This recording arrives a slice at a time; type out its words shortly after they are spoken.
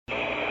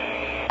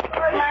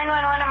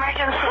911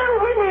 emergency.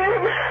 We need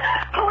him.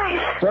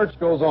 Police. Search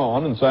goes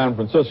on in San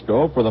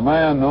Francisco for the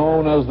man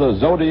known as the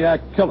Zodiac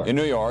Killer. In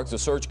New York, the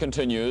search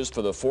continues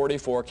for the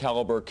 .44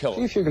 caliber killer.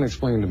 See if you can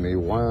explain to me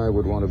why I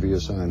would want to be a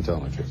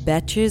Scientologist.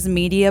 Betches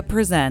Media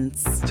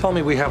presents Tell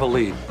me we have a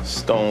lead.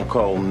 Stone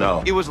cold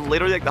no. It was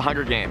literally like the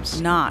Hunger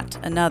Games. Not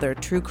another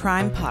true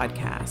crime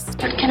podcast.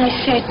 What can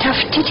I say?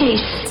 Tough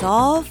titties. It's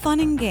all fun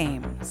and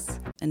games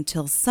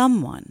until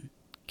someone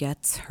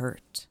gets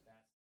hurt.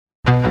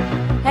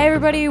 Hey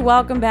everybody,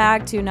 welcome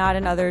back to Not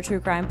Another True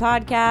Crime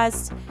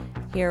Podcast.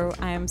 Here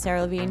I am,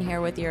 Sarah Levine, here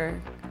with your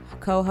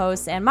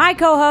co-host and my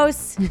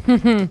co-host,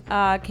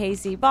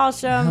 Casey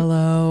Balsham.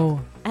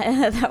 Hello.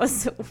 That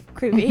was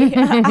creepy.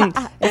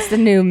 It's the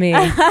new me.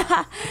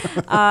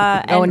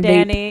 And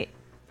Danny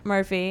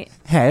Murphy.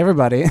 Hey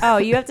everybody. Oh,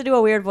 you have to do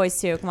a weird voice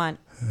too. Come on.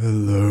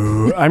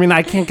 Hello. I mean,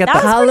 I can't get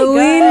That the was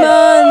Halloween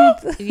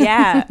month.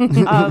 Yeah.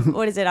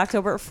 What is it?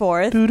 October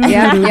 4th.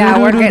 Yeah,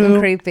 we're getting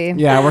creepy.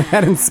 Yeah, we're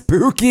getting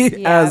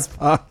spooky as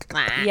fuck.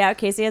 Yeah,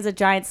 Casey has a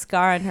giant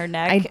scar on her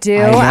neck. I do.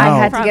 I know. I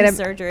had to From get a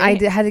surgery.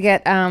 had to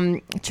get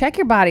check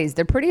your bodies.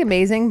 They're pretty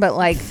amazing, but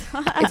like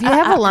if you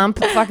have a lump,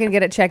 fucking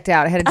get it checked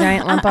out. I had a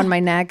giant lump on my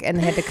neck and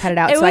they had to cut it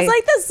out. It was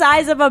like the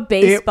size of a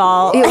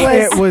baseball.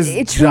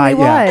 It truly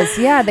was.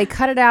 Yeah, they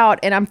cut it out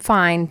and I'm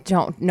fine.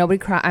 Nobody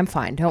cry. I'm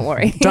fine. Don't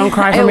worry. Don't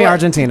cry for me,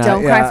 Argentina.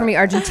 Don't cry for me,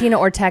 Argentina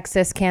or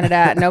Texas,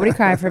 Canada. Nobody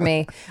cry for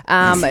me.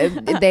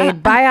 They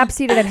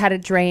biopsied it and had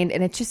it drained,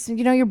 and it just,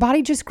 your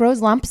body just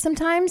grows lumps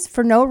sometimes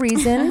for no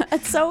reason.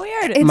 It's so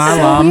weird. It's my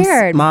so lumps,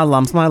 weird. My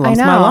lumps, my lumps,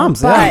 I know, my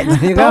lumps. But Yeah,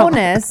 there you go.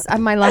 bonus,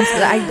 my lumps.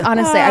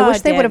 I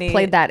wish they would have Danny.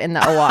 played that in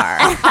the OR.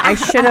 I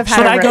should have had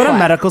Should a I go to reflex.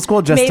 medical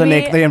school just to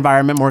Maybe- make the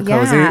environment more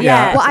cozy?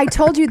 Yeah. Well, I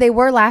told you they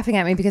were laughing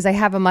at me because I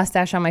have a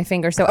mustache on my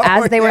finger. So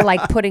as they were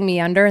like putting me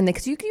under, and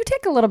because you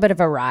take a little bit of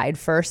a ride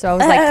first, so I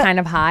was like kind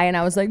of high, and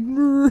I was like,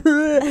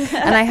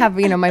 and I have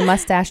my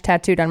mustache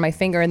tattooed on my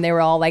finger, and they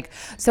were all like,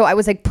 so I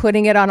was like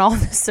putting it on all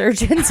the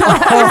surgeons. So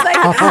I was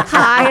like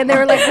high, and they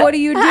were like, "What do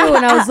you do?"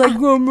 And I was like,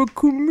 "I'm a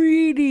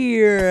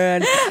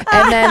comedian."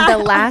 And then the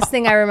last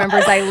thing I remember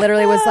is I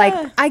literally was like,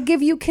 "I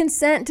give you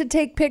consent to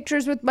take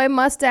pictures with my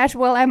mustache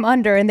while I'm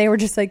under," and they were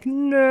just like,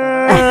 "No."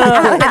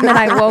 And then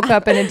I woke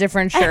up in a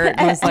different shirt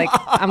and was like,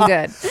 "I'm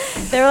good."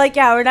 They were like,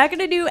 yeah, we're not going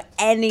to do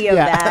any of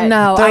that.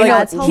 No, They're I like, know,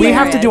 it's we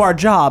have to hilarious. do our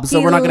job,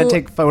 so we're not going You- to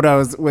take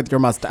photos with your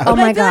mustache. Oh But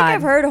my I feel like God.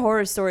 I've heard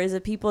horror stories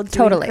of people doing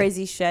Totally.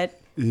 crazy shit.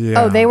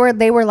 Yeah. Oh, they were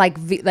like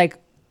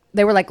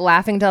they were like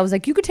laughing until I was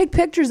like, "You could take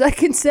pictures, I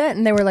consent,"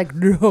 and they were like,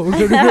 "No."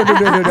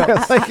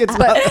 like it's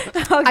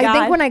Oh, I God.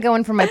 think when I go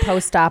in for my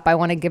post-op, I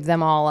want to give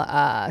them all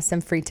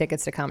some free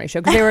tickets to Comedy Show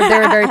because they were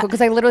very cool.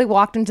 Because I literally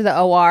walked into the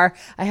OR,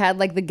 I had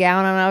like the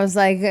gown on, and I was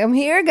like, "I'm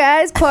here,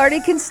 guys, party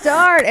can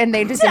start," and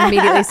they just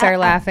immediately started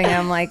laughing.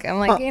 I'm like,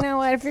 you know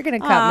what? If you're gonna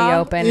cut me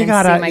open You and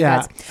gotta- see my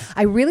yeah. guts,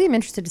 I really am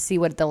interested to see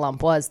what the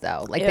lump was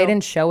though. Like Ew. they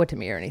didn't show it to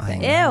me or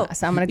anything. Ew.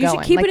 So I'm gonna You go should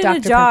in, keep like it in a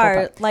Dr. jar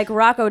Pimple Popper. like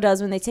Rocco does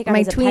when they take out My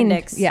his tween,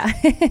 appendix. yeah.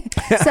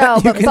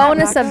 So, but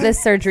bonus of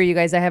this surgery, you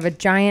guys, I have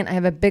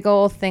a big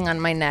old thing on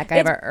my neck. I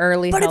have an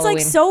early But Halloween.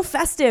 it's like so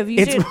festive. You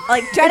It's- should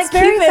like try to It's keep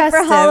very it for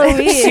festive.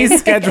 Halloween. She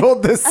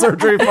scheduled this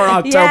surgery for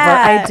October.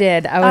 Yeah. I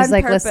did. I was On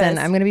like, purpose. listen,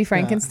 I'm going to be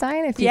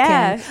Frankenstein if you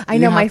Yeah. can. I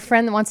know You my have-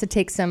 friend wants to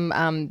take some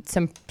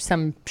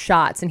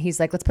shots, and he's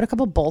like, let's put a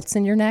couple bolts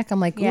in your neck. I'm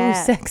like, ooh, Yeah.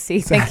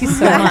 sexy. Thank you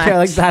so much. Yeah,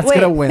 like that's Wait.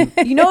 gonna win.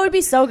 You know what would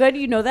be so good?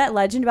 You know that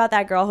legend about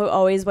that girl who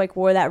always like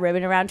wore that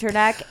ribbon around her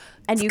neck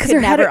and you 'Cause could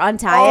her head- never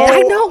untie it? I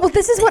know. Well,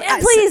 this is what. Yeah,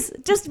 please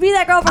just be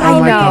that girl for I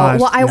Halloween. know. gosh,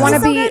 Well, I yeah. want to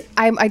This is be.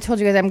 so good. I told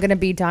you guys I'm going to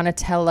be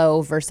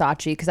Donatello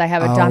Versace because I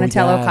have a Oh,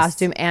 Donatello yes.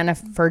 costume and a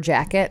fur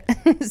jacket.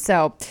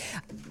 So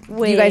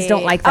you guys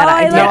don't like Oh, that.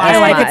 I idea like I it.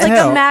 like it It's like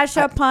too. a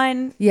mashup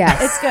pun.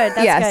 Yes. It's good.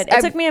 That's Yes. good. It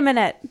I- took me a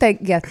minute.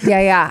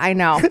 Yeah, I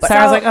know. But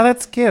Sarah's like, oh,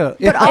 that's cute.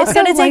 But also, It's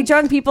gonna take like,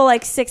 drunk people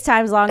like 6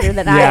 times longer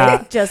than Yeah.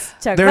 I just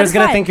took. They're But just it's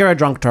gonna fine. think you're a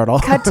drunk turtle.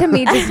 cut to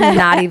me just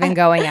not even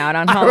going out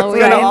on Halloween.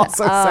 gonna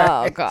also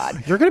Oh say.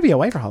 God. You're gonna be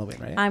away for Halloween,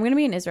 right? I'm gonna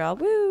be in Israel.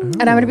 Woo.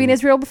 And I'm going to be in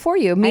Israel before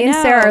you. Me I and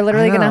know. Sarah are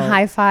literally I going to know.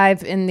 high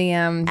five in the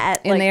At,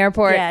 in like, the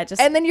airport. yeah,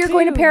 just and then you're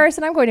going to phew. Paris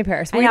and I'm going to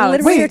Paris. I We know,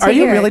 literally Wait, are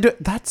taking you it. really doing?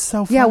 That's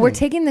so funny. Yeah, we're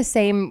taking the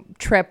same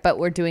trip, but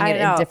we're doing I it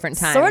know. in different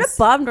times. Sort of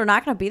bummed we're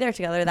not gonna be there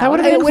together. That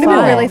would've would It been would have been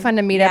fun. really fun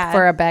to meet Yeah. up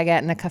for a baguette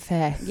and a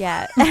cafe.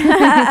 Yeah.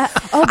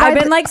 Oh, I've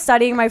been like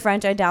studying my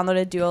French. I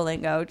downloaded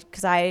Duolingo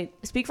because I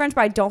speak French,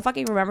 but I don't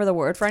fucking remember the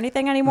word for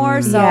anything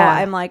anymore. So Yeah.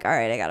 I'm like, all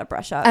right, I gotta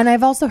brush up. And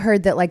I've also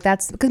heard that like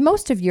that's because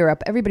most of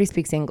Europe, everybody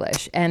speaks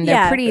English and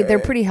they're Yeah. they're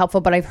pretty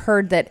helpful. But I've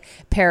heard that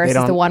Paris They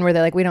is the don't- one where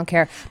they're like, we don't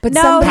care. But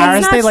No, some that's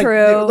Paris, not they like,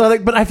 true. they're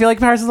like, but I feel like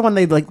Paris is the one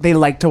they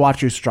like to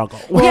watch you struggle.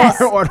 when Yes.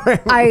 you're ordering.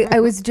 I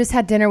was just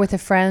had dinner with a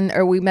friend,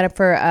 or we met up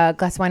for a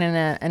glass of wine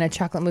and a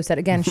chocolate mousse.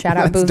 Again, shout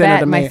out That's dinner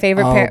to Bouvette, my me.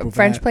 favorite Bouvette.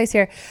 French place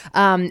here.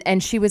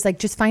 And she was like,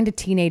 just find a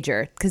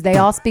teenager because they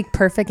all speak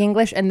perfect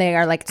English and they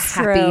are like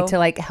happy True. to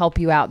like help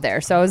you out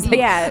there. So I was like,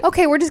 Yeah.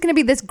 okay, we're just gonna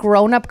be this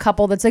grown up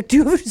couple that's like, do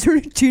you have sort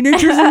of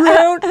teenagers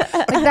around?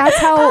 Like that's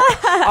how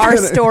our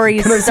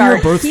stories can I see start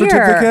your birth here.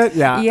 certificate?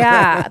 Yeah.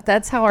 Yeah,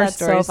 that's how our That's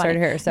so stories funny. started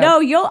here. So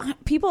No,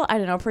 people, I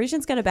don't know,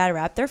 Parisians get a bad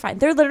rap. They're fine.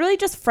 They're literally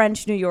just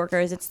French New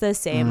Yorkers. It's the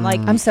same. Like,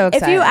 I'm so if you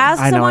excited.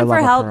 ask I know, someone I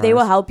for love help, a they will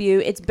Paris. help you.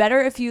 It's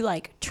better if you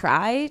like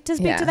try to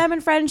speak Yeah. to them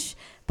in French.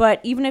 But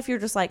even if you're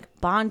just like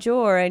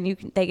bonjour and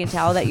they can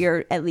tell that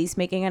you're at least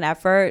making an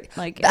effort.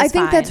 Like, I it's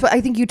think fine. that's what I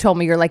think you told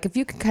me. You're like, if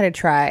you can kind of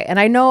try, and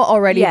I know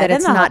already Yeah, that then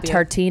it's they'll not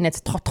help you. tartine, it's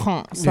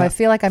tartine. So Yeah. I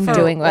feel like I'm For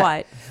doing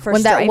what? For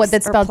when that what stripes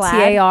that's or spelled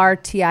plaid?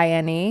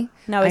 TARTINE.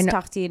 No, it's I know-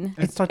 tartine.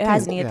 It's It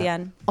has an tartine, E at the yeah.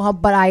 end. Oh,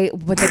 but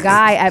the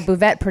guy at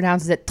Bouvette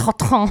pronounces it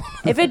tartine.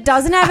 If it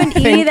doesn't have an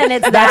E, then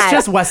it's That's that.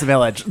 just West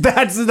Village.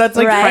 That's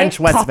like Right? French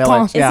West Tartan.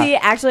 Village. Is Yeah. he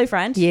actually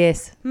French?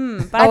 Yes.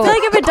 But I feel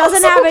like if it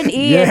doesn't have an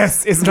E,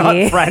 Yes, it's not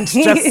Yeah. French,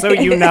 just so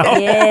you know.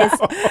 yes.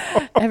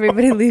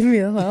 Everybody leave me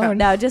alone.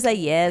 No, just say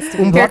yes. To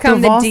me. Here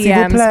come the Boîte de vin, s'il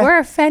vous DMs. plaît. We're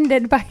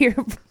offended by your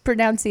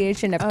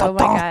pronunciation of Oh my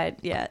tartan. god,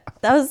 yeah,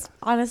 that was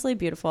honestly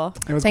beautiful.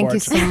 It was Thank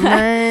gorgeous. you so much.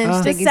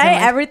 Just Thank you say so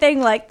much.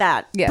 everything like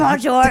that. Yeah.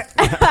 Bonjour.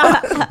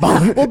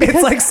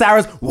 It's like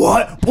Sarah's,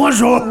 what?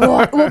 Bonjour.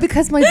 Well,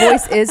 because my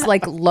voice is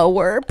like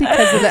lower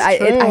because of I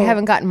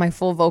haven't gotten my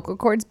full vocal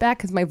cords back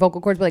because my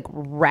vocal cords were like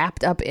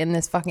wrapped up in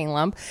this fucking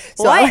lump.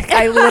 So What? like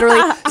I literally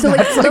for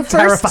the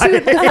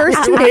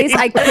first 2 days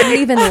I couldn't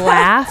even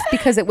laugh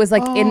because it was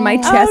like in my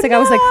chest. Like I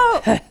was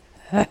like.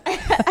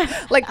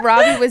 Like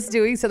Robbie was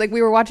doing so like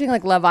we were watching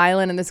like Love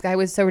Island and this guy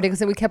was so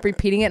ridiculous and we kept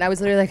repeating it and I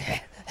was literally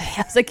like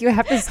I was like you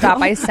have to stop.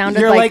 I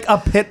sounded You're like a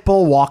pit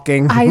bull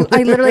walking. I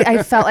literally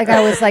I felt like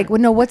I was like well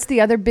no what's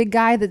the other big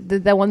guy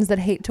the ones that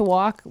hate to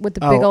walk with the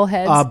big old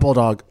heads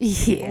Bulldog.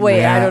 yeah. Wait,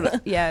 Yeah. I don't know.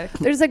 Yeah.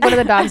 There's like one of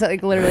the dogs that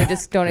like literally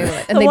just don't even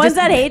and The they ones just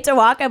that hate to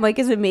walk, I'm like,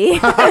 is it me?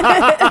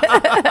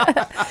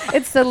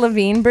 it's the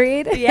Levine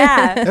breed.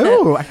 yeah.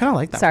 Ooh, I kind of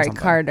like that. for Sorry,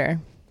 something. Carter.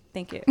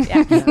 Thank you.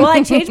 Yeah. Well,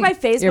 I changed my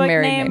Facebook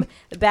married name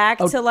name. back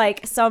to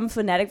like some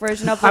phonetic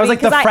version of I was Levine, like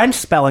the 'cause French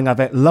spelling of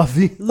it.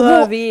 Lovey.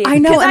 Lovey. I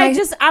know,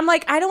 Because and I'm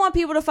like, I don't want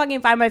people to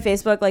fucking find my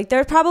Facebook. Like,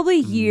 there's probably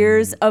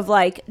years of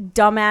like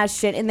dumbass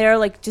shit in there,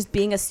 like just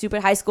being a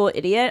stupid high school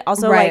idiot.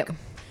 Also, Right. like,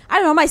 I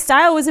don't know, my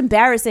style was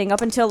embarrassing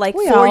up until like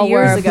We 4 all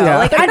years were. ago. Yeah.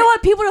 Like, I don't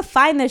want people to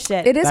find this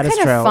shit. It is That is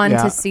kind of true, fun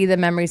yeah. to see the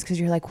memories because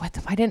you're like, what?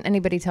 Why didn't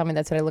anybody tell me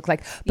that's what I look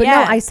like? But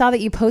Yeah. no, I saw that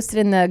you posted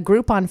in the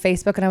group on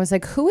Facebook, and I was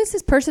like, who is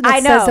this person that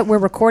I says know. that we're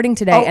recording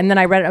today? Oh. And then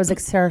I read it. I was like,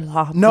 Sarah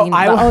Laughlin. No,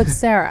 I oh, was- it's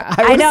Sarah.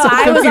 I know,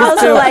 I was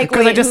also like,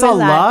 because I wait, just who saw is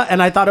that? La,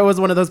 and I thought it was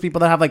one of those people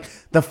that have like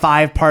the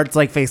 5 parts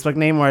like Facebook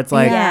name where it's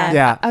like,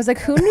 yeah. I was like,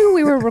 who knew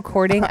we were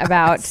recording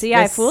about? See,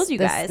 I this- fooled you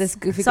this- guys. This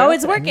goofy. so girl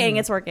it's today? working.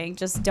 It's working.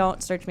 Just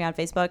don't search me on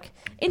Facebook.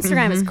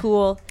 Instagram is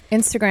cool.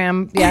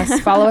 Instagram,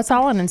 yes. Follow us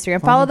all on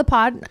Instagram. Follow the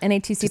pod,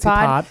 NATC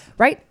pod,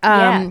 right?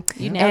 Yeah,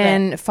 you nailed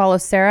and follow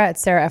Sarah at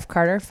Sarah F.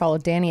 Carter. Follow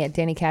Danny at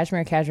Danny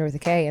Cashmere, Cashmere with a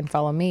K, and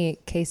follow me,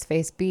 Case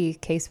Face B,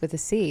 Case with a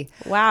C.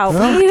 Wow. Oh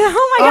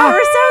my God,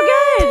 we're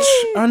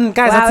so good.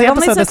 Guys, Wow, that's the it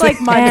only episode took this like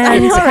week. months. I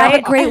And know, have a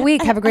right? great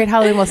week. Have a great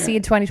Halloween. We'll see you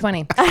in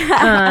 2020.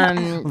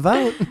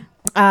 Vote.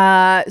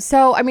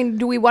 So I mean,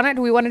 do we want to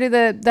do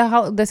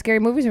the scary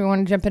movies, or we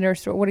want to jump into our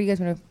story? What do you guys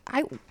want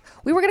to?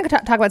 We were going to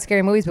talk about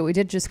scary movies, but we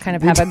did just kind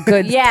of have a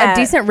good, Yeah. a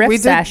decent riff We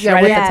did- sesh yeah,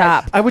 right we at the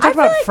did. top. We talked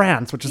about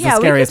France, which is the we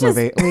could scariest just-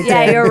 movie.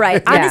 Yeah, you're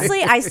right. Yeah.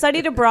 Honestly, I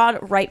studied abroad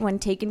right when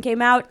Taken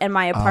came out, and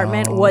my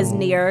apartment was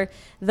near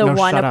the No,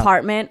 one shut up.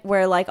 apartment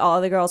where like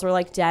all the girls were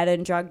like dead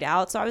and drugged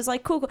out. So I was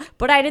like, cool.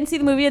 But I didn't see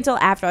the movie until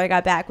after I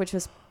got back, which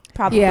was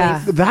probably Yeah.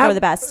 for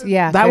the best.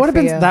 Yeah, That good would have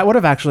for been you. that would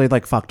have actually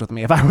like fucked with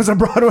me if I was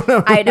abroad.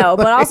 I know,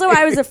 but also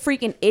I was a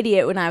freaking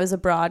idiot when I was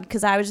abroad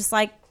because I was just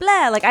like,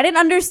 blah. Like, I didn't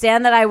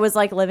understand that I was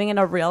like living in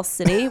a real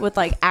city with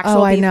like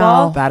actual I people.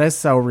 know. That is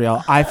so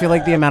real. I feel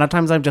like the amount of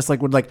times I've just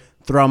like would like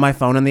throw my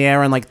phone in the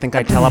air and like think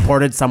I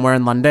teleported somewhere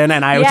in London,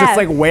 and I was Yeah. just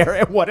like,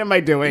 where? What am I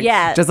doing?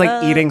 Yeah, just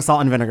like eating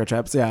salt and vinegar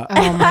chips. Yeah.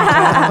 Oh my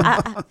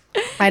god!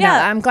 I know.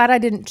 Yeah. I'm glad I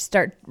didn't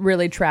start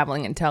really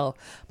traveling until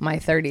my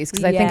 30s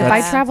because I think if Yeah.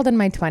 I traveled in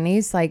my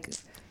 20s, like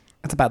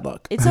That's a bad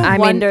look. It's a I mean-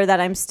 wonder that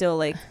I'm still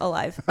like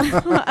alive.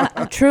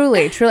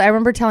 truly, I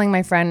remember telling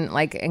my friend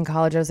like in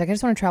college, I was like, I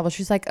just want to travel.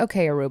 She's like,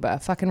 okay,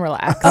 Aruba, fucking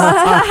relax.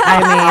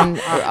 I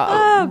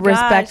mean,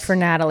 respect gosh. for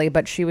Natalie,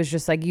 but she was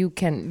just like, you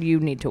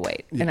need to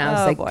wait. And I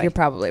was Oh, like, boy. you're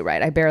probably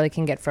right. I barely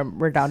can get from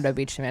Redondo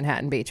Beach to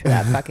Manhattan Beach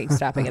without fucking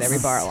stopping at every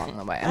bar along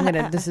the way.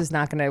 This is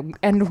not gonna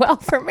end well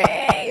for me.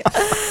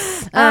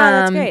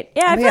 That's great.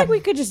 Yeah, I feel yeah. like we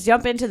could just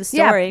jump into the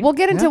story. Yeah, we'll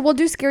get into we'll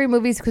do scary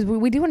movies because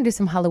we do want to do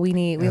some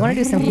Halloweeny. We want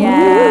to do some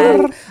Yeah.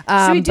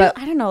 Should we do? but-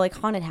 I don't know, like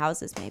haunted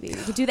houses. Maybe we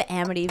could do the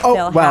Amityville Oh,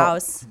 well.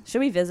 house. Should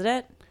we visit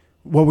it?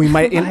 Well, we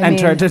might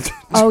enter.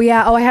 Oh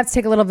yeah. Oh, I have to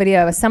take a little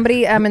video.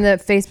 Somebody in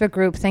the Facebook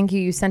group. Thank you.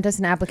 You sent us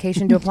an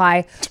application to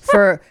apply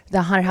for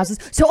the haunted houses.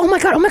 So, oh my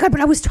god. But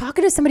I was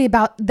talking to somebody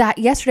about that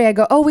yesterday. I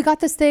go, oh, we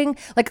got this thing.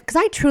 Like, because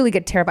I truly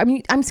get terrified. I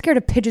mean, I'm scared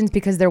of pigeons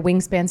because their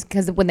wingspans.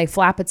 Because when they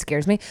flap, it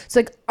scares me. So,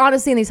 like,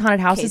 honestly, in these haunted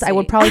houses, I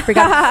would probably freak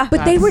out.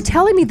 But they were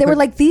telling me they were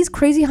like these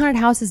crazy haunted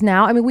houses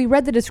now. I mean, we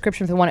read the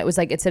description for the one. It was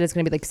like it said it's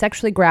going to be like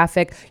sexually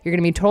graphic. You're going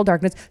to be in total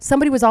darkness.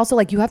 Somebody was also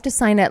like, you have to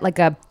sign it like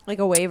a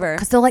waiver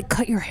because they'll like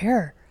cut your hair.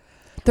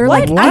 They're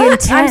what? like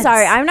intense. I'm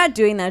sorry, I'm not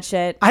doing that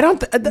shit. I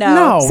don't.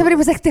 No. Somebody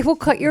was like, they will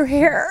cut your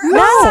hair. No,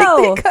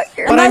 like, they cut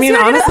your but unless I mean,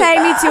 you're honestly,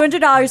 gonna pay me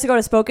 $200 to go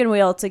to Spoken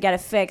Wheel to get it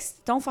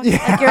fixed. Don't fucking.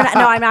 Like, you're not,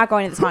 no, I'm not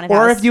going to this haunted house.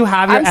 Or if you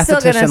have your I'm still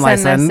gonna esthetician send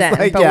license, this in,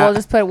 like, but yeah. we'll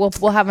just put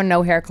we'll have a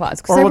no hair clause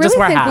because Or I we'll really just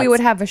wear think hats. we would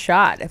have a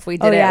shot if we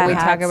did it. yeah, We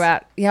hats. talk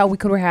about we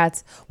could wear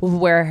hats. We'll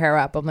wear our hair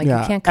up. I'm like, you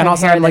can't cut and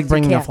also hair. I'm like that you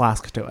bringing a can't.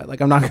 flask to it. Like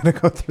I'm not gonna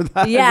go through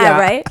that. Yeah,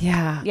 right.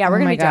 Yeah, Yeah, we're Oh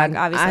gonna my be drunk,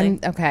 God.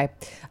 obviously. Okay.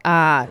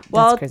 Well,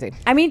 that's crazy.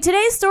 I mean,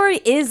 today's story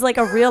is like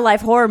a real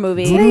life horror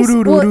movie. There was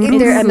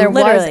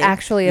Literally.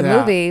 actually a Yeah.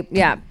 movie.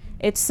 Yeah.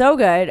 It's so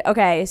good.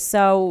 Okay,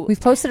 so We've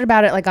posted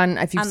about it like on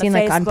if you've On the seen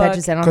like on Facebook.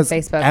 Pages and on Because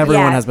Facebook.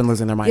 everyone Yeah. has been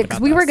losing their mind. Yeah, because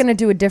about we were this. going to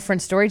do a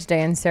different story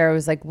today, and Sarah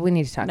was like, "We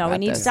need to talk no, about we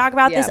need this." to talk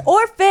about this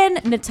orphan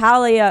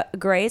Natalia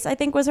Grace. I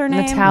think was her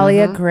name.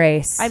 Natalia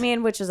Grace. I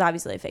mean, which is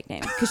obviously a fake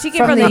name because she came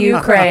From from the the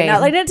Ukraine. Ukraine. No,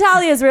 like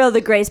Natalia's real.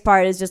 The Grace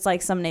part is just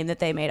like some name that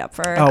they made up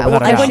for her. Oh, without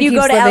a like doubt. when you She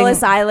go to keeps living-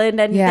 Ellis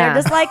Island and Yeah.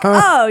 they're just like,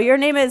 oh, your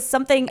name is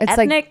something It's like-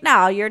 ethnic.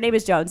 No, your name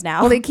is Jones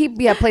now. well, they keep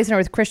placing her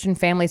with Christian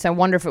families, so I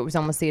wonder if it was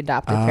almost the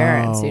adopted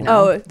parents. You know?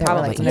 oh, They were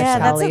probably. like, Yeah,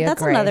 Natalia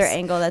that's Grace. another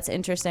angle that's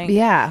interesting.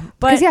 Yeah,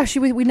 But- because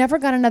we never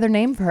got another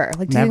name for her.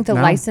 Like, do you think the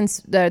No.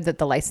 license the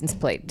license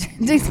plate?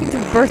 Do you think the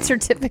birth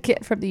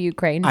certificate from the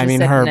Ukraine? I just mean,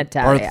 said her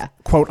Natalia.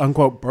 quote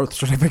unquote birth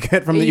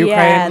certificate from the Yeah,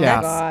 Ukraine.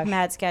 that's Yeah.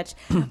 mad sketch.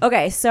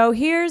 Okay, so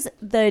here's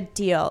the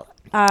deal.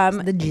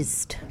 The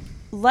gist.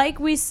 Like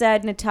we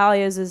said,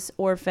 Natalia's this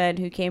orphan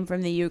who came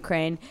from the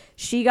Ukraine.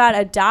 She got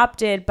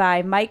adopted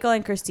by Michael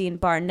and Christine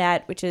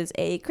Barnett, which is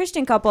a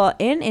Christian couple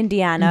in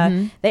Indiana.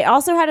 Mm-hmm. They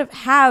also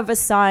have a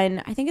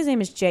son. I think his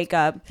name is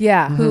Jacob.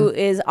 Yeah. Who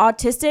is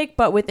autistic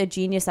but with a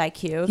genius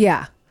IQ.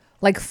 Yeah,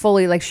 like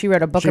fully, like she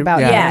wrote a book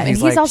about. yeah, Yeah, and he's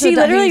he's like- also She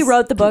literally he's-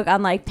 wrote the book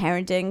on like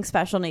parenting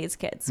special needs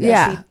kids.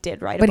 Yeah, she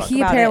did write a but book he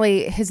about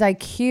apparently his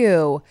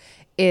IQ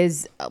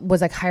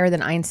was like higher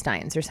than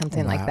Einstein's or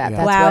something like that. yeah.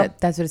 That's Wow.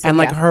 what it said. And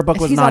like yeah. her book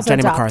was He's not also Jenny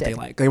adopted. McCarthy.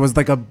 Like it was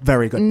like a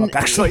very good book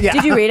actually. Yeah.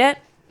 Did you read it?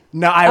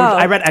 No,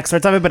 I read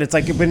excerpts of it, but it's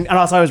like, and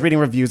also I was reading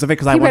reviews of it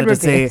because I He read wanted to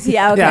see. reviews.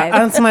 Yeah, okay. Yeah,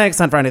 that's my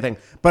accent for anything.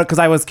 But because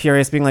I was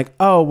curious, being like,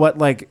 oh, what,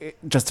 like,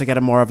 just to get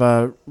a more of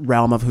a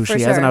realm of who For she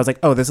sure. is. And I was like,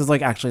 oh, this is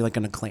like actually like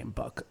an acclaimed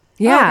book.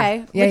 Yeah.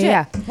 Okay, Yeah. legit.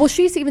 Yeah. Well,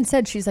 she's even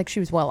said she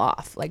was well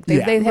off. Like they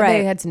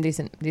Right. had some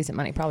decent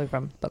money probably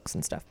from books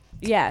and stuff.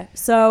 Yeah.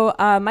 So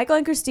Michael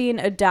and Christine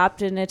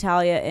adopted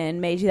Natalia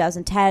in May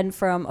 2010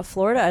 from a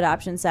Florida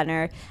adoption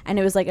center. And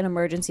it was like an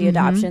emergency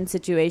adoption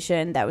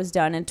situation that was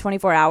done in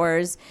 24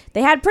 hours.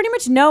 They had pretty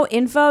much no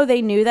info.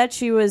 They knew that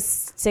she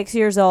was 6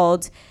 years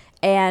old.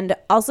 And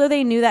also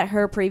they knew that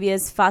her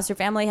previous foster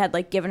family had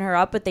like given her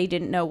up, but they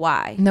didn't know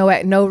why.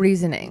 No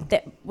reasoning.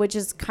 Which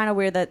is kind of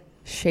weird that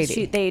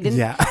Shady. they didn't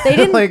Yeah. they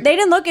didn't Like- they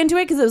didn't look into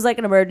it because it was like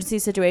an emergency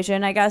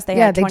situation. I guess they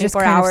Yeah, had they just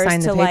 24 kind of hours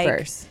signed to the like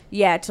papers.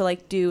 to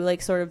like do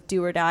like sort of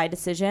do or die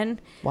decision.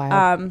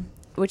 Wild.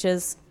 Which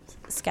is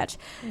sketch.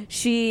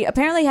 She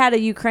apparently had a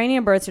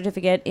Ukrainian birth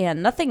certificate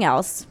and nothing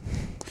else.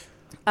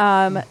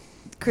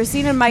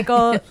 Christine and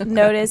Michael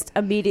noticed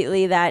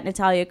immediately that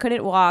Natalia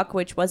couldn't walk,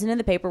 which wasn't in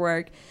the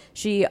paperwork.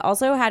 She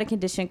also had a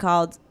condition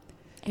called,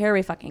 here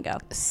we fucking go,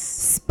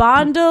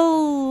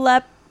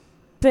 spondylolepit.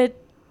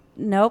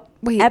 Nope.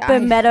 Wait,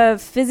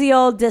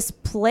 epimetaphyseal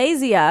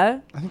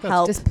dysplasia.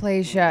 Help.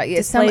 Dysplasia. Yeah,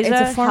 it's a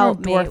Dysplasia, form help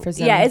of me.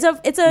 dwarfism. Yeah,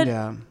 it's a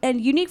Yeah.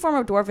 unique form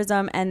of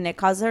dwarfism, and it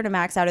causes her to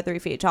max out at 3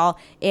 feet tall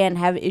and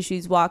have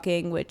issues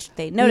walking, which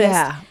they noticed.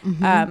 Yeah.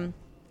 Mm-hmm.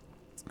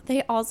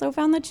 They also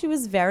found that she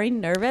was very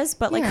nervous,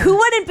 but like, Yeah. who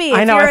wouldn't be?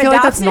 I if know. you're I feel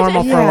like that's adopted?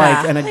 normal for Yeah.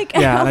 like an Like,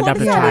 an what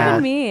adopted does that even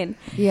child. mean?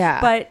 Yeah.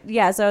 But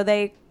yeah, so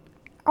they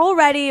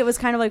already, it was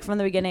kind of like from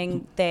the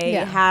beginning, they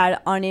Yeah. had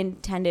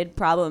unintended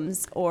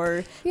problems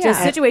or Yeah.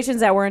 just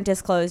situations that weren't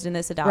disclosed in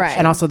this adoption. Right.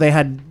 And also, they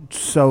had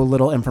so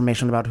little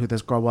information about who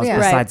this girl was, Yeah.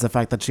 besides the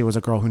fact that she was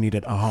a girl who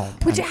needed a home.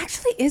 Which And-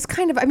 actually is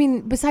kind of, I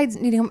mean, besides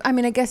needing, I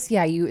mean, I guess,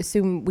 yeah, you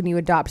assume when you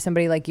adopt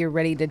somebody, like you're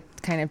ready to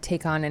kind of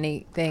take on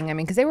anything. I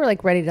mean, because they were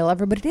like ready to love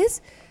her, but it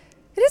is,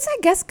 I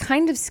guess,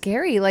 kind of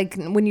scary. Like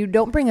when you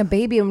don't bring a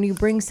baby and when you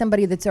bring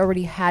somebody that's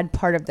already had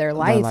part of their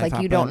life, life like you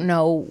happen. don't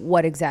know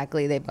what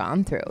exactly they've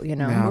gone through, you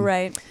know? Yeah.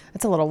 Right.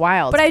 That's a little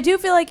wild. But I do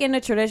feel like in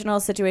a traditional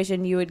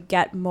situation, you would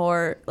get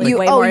more, like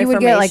way more you information. would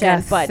get like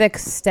a but thick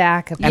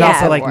stack of And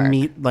also like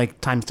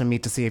paperwork. times to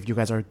meet to see if you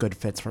guys are good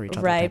fits for each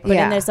other. right. type of But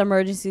Yeah. in this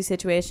emergency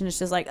situation, it's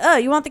just like, oh,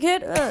 you want the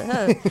kid?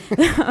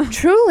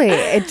 Truly,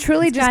 it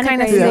truly just kinda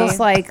kind of crazy. feels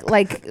like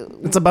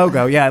It's a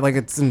BOGO, yeah. Like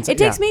it's. It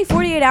takes me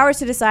 48 hours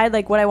to decide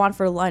like what I want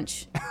for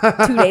lunch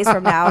 2 days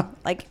from now.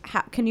 Like,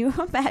 how can you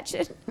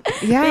imagine?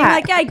 Yeah. Being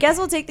like, yeah, I guess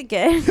we'll take the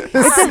kid.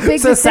 It's a big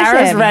So decision.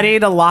 Sarah's ready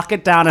to lock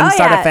it down and Oh,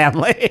 start yeah. a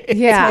family.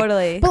 Yeah,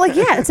 Totally. But like,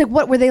 yeah, it's like,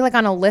 what were they like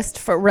on a list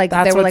for? Like,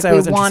 That's they were what like, I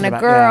was we want a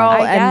interested girl,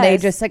 about, yeah. and I they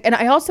guess. just like. And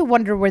I also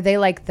wonder, were they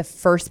like the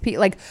first people?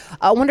 Like,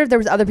 I wonder if there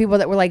was other people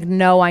that were like,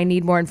 no, I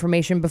need more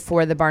information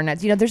before the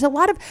Barnetts. You know, there's a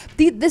lot of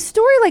the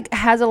story like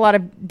has a lot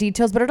of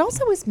details, but it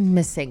also is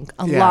missing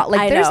a Yeah. lot.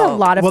 Like, I there's know. a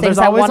lot of Well, things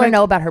there's I always, want to like-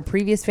 know about her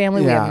previous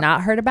family. We Yeah. have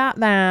not heard about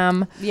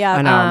them. Yeah,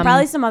 I know.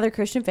 probably some other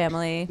Christian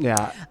family.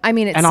 Yeah. I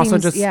mean, it and seems, also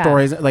just yeah.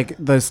 stories, like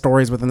the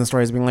stories within the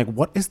stories being like,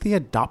 what is the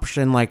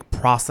adoption like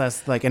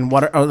process like, and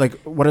what are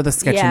the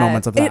sketchy Yeah.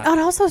 moments of It that?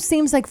 also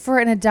seems like for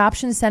an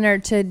adoption center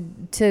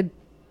to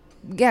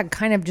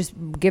kind of just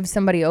give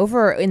somebody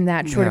over in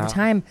that short of Yeah. a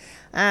time.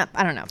 I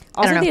don't know. I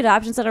Also, don't know. the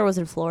adoption center was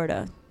in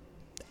Florida.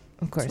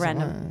 Of course, It's it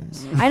random.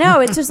 was. I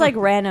know. It's just like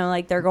random.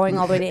 Like they're going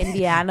all the way to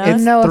Indiana.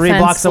 It's No 3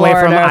 offense, blocks away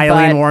from Florida,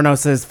 Eileen but-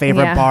 Warnos's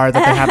favorite Yeah. bar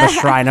that they have a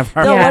shrine of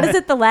her. The, Yeah. What is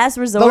it? The Last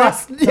Resort. The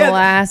last, The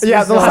last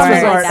yeah, the resort. last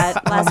Something resort. like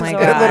that. Last Oh my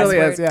resort. God. It literally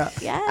last is, word.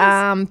 yeah.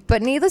 Yes.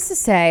 But needless to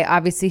say,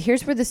 obviously,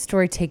 here's where the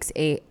story takes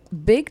a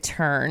big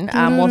turn.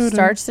 Well,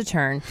 starts to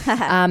turn.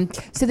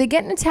 So they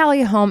get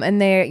Natalia home, and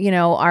they,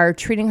 are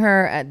treating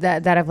her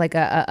that of like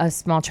a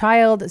small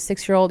child, a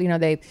 6-year-old.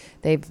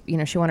 They've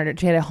she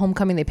had a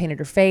homecoming. They painted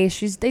her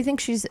face. They think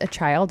she's a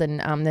child, and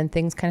then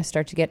things kind of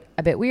start to get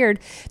a bit weird.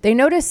 They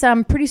notice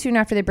pretty soon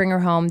after they bring her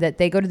home that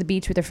they go to the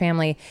beach with their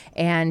family,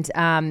 and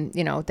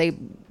they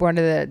were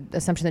under the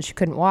assumption that she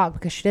couldn't walk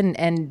because she didn't,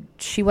 and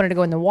she wanted to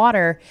go in the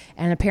water,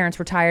 and the parents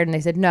were tired, and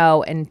they said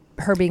no, and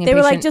her being They were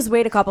like, impatient- just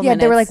wait a couple yeah,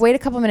 minutes. they were like, wait a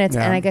couple minutes,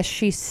 Yeah. and I guess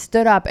she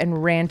stood up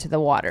and ran to the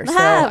water. So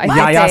Ah, I think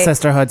Yaya they-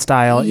 sisterhood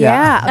style.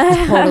 yeah,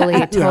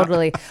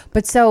 totally.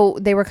 But so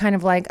they were kind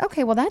of like,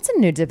 okay, well, that's a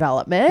new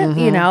development,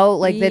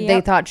 like that they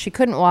Yep. thought she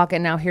couldn't walk,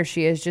 and now here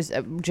she is just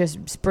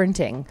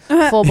sprinting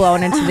full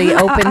blown into the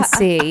open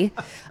sea.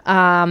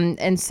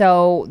 And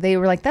so they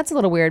were like, that's a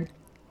little weird.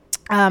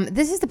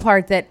 This is the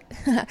part that,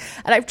 and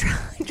I've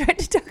tried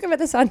to talk about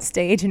this on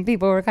stage, and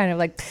people were kind of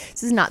like,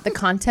 "This is not the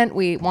content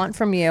we want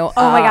from you."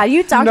 oh my God,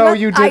 you talked no, about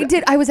you I did.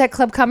 did. I was at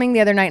Club Cumming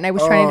the other night, and I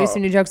was trying to do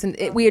some new jokes, and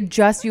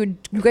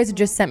you guys had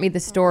just sent me the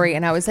story,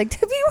 and I was like,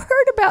 "Have you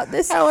heard about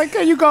this?" I like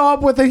how you go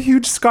up with a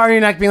huge scar on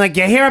your neck, being like,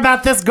 "You hear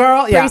about this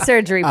girl?" Yeah.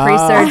 Pre-surgery.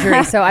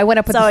 So I went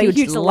up with So a a huge,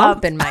 huge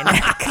lump lump. in my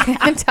neck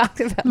and talked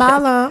about My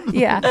that. lump.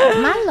 Yeah,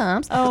 my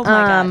lumps. Oh my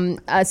God.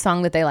 A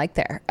song that they like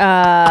there.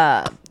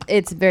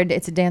 It's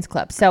a dance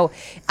club. So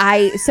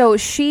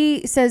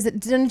she says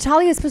that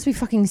Natalia is supposed to be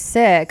fucking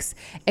 6,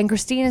 and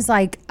Christine is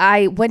like,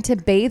 I went to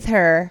bathe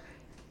her,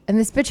 and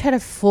this bitch had a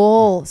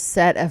full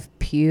set of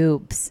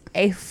pubes.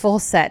 A full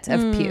set of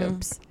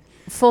pubes.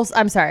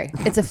 I'm sorry.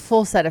 It's a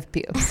full set of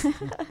pubes.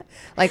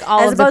 Like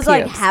all as of the opposed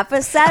pubes. to like half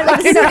a set. So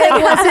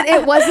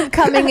it wasn't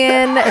coming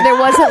in. There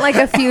wasn't like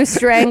a few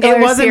stranglers. It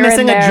wasn't here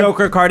missing and a there.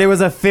 Joker card. It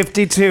was a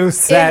 52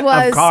 set It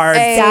was of cards.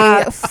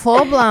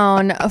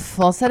 a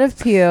full set of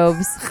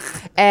pubes.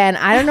 And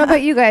I don't know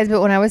about you guys,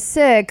 but when I was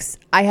 6,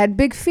 I had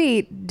big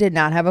feet, did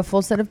not have a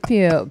full set of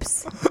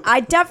pubes.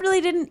 I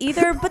definitely didn't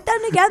either. But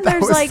then again,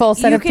 there's was like full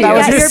set you of can pubes. That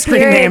was get his your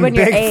screen period name. when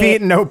you're Big 8.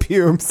 feet, no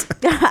pubes.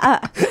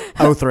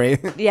 03.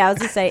 Yeah, I was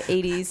gonna say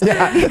 80s.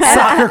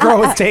 Soccer girl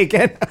was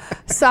taken.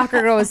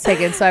 Soccer girl was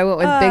taken, so I went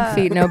with big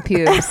feet, no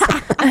pubes.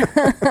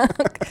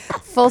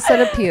 Full set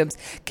of pubes.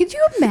 Could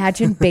you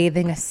imagine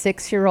bathing a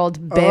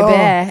 6-year-old baby?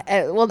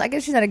 Well, I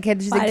guess she's not a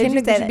kid. She's Why a did kid. you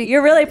say She that? be-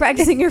 You're really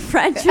practicing your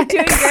French. You're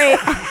doing great.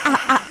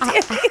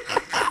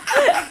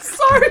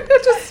 Sorry,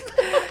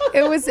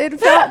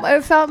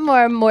 it felt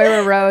more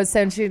Moira Rose,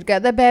 and she'd go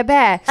the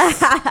baby.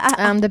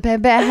 The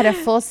baby had a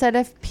full set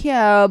of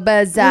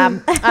pubes.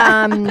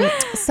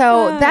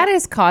 So that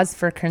is cause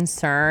for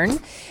concern.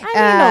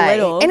 I mean,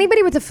 a little.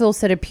 Anybody with a full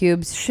set of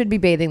pubes should be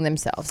bathing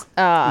themselves.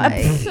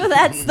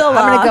 That's the law.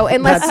 I'm gonna go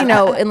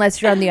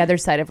unless you're on the other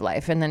side of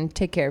life, and then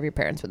take care of your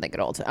parents when they get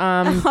old.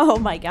 Oh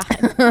my God.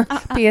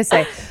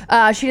 PSA.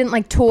 She didn't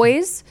like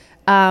toys.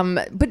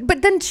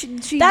 But then she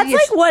That's yeah,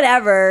 like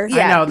whatever.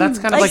 Yeah. I know. That's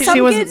kind of Like like some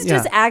she was. kids yeah.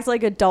 just act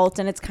like adults,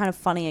 and it's kind of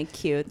funny and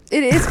cute.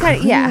 It is kind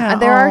of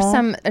there are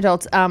some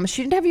adults.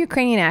 She didn't have a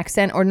Ukrainian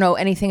accent or know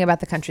anything about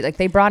the country. Like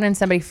they brought in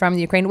somebody from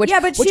the Ukraine, which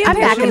Yeah, but which she I'm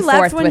back apparently and left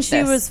forth when with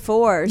she this. was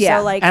 4. Yeah.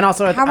 So like, And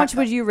also, how much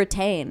would you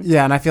retain?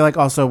 Yeah, and I feel like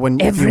also when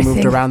you Everything.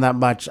 moved around that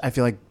much, I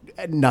feel like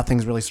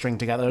nothing's really stringed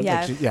together. Like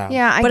Yeah.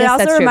 Yeah, I But it guess also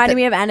that's true. reminded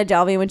me of Anna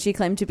Delvey when she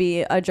claimed to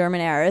be a German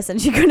heiress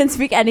and she couldn't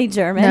speak any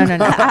German.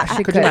 No,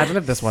 she Could you imagine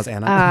if this was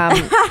Anna?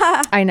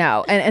 I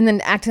know, and then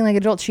acting like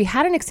adults. She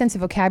had an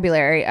extensive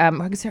vocabulary.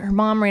 Her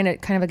mom ran a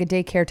kind of like a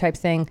daycare type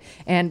thing,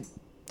 and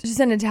she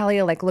said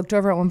Natalia like looked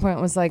over at one point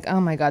and was like, "Oh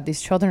my God,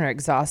 these children are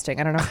exhausting.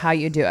 I don't know how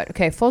you do it."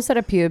 Okay, full set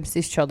of pubes.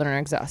 These children are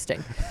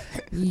exhausting.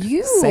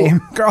 You Same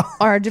girl.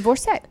 are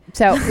divorcee,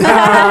 so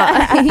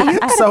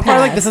So far,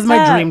 like this is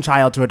my dream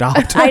child to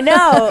adopt. I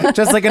know.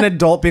 Just like an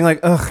adult being like,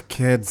 ugh,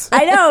 kids.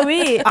 I know,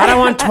 me. I don't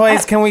want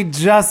toys. Can we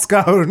just go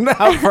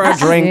out for a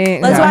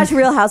drink? Let's Yeah. watch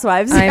Real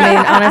Housewives. I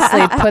mean,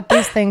 honestly, put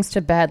these things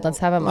to bed. Let's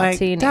have a Like,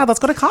 martini. Dad, let's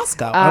go to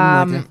Costco.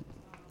 I'm like,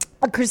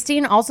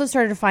 Christine also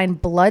started to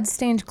find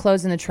blood-stained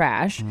clothes in the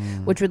trash,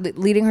 which would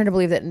leading her to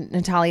believe that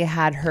Natalia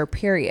had her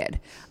period,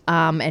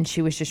 and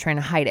she was just trying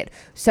to hide it.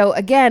 So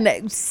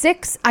again,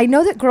 6. I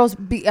know that girls,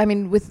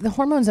 with the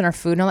hormones in our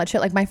food and all that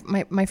shit. Like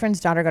my friend's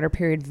daughter got her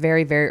period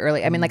very, very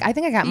early. I mean, like I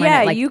think I got mine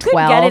at like 12. You could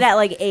get it at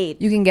like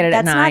 8. You can get it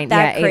at That's 9, not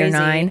that 8 or crazy.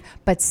 9,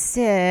 but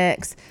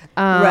 6.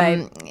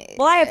 Right.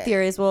 Well, I have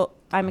theories. Well,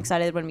 I'm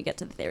excited when we get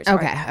to the theories.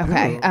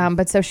 Okay.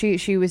 But so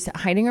she was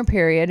hiding her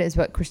period, is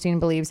what Christine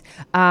believes.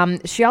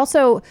 She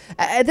also,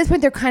 at this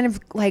point, they're kind of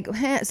like,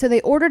 so they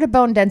ordered a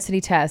bone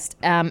density test,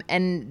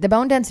 and the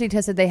bone density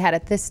test that they had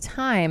at this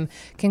time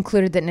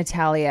concluded that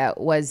Natalia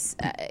was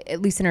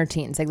at least in her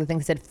teens. Like the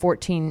thing said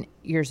 14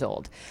 years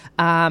old.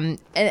 And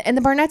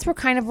the Barnetts were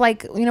kind of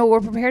like,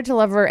 we're prepared to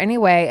love her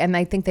anyway. And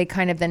I think they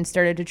kind of then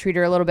started to treat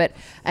her a little bit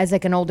as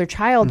like an older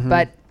child,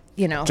 but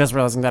just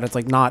realizing that it's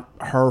like not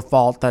her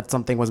fault that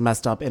something was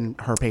messed up in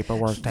her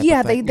paperwork type yeah,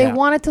 of thing. they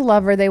wanted to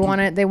love her. They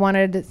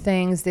wanted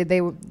things.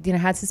 They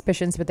had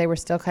suspicions, but they were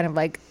still kind of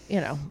like,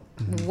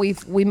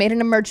 we made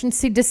an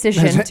emergency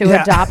decision to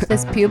adopt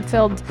this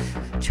pube-filled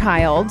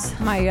child.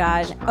 My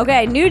God.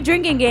 Okay, new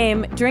drinking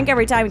game. Drink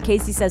every time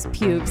Casey says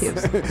pubes.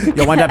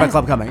 You'll wind up at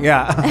Club Coming.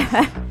 Yeah.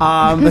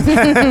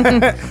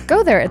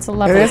 Go there. It's a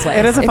lovely place.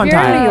 It is a fun if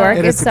you're time. in New York,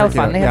 It is it's so super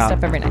fun. cute. They have Yeah.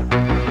 stuff every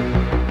night.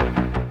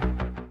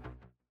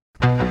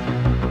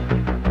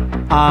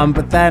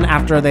 But then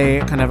after they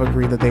kind of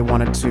agreed that they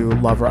wanted to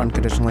love her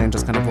unconditionally and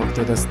just kind of work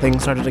through this,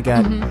 things started to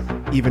get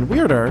even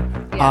weirder.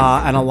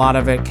 And a lot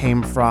of it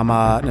came from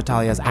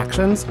Natalia's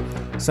actions.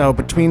 So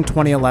between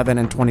 2011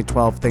 and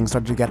 2012, things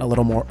started to get a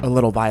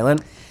little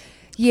violent.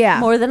 Yeah.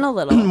 More than a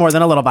little. More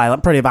than a little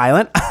violent, pretty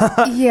violent.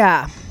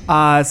 Yeah.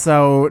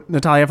 So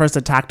Natalia first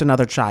attacked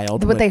another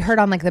child. What they heard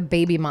on like the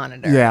baby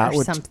monitor or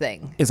which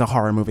something. is a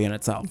horror movie in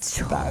itself.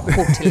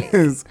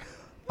 Totally.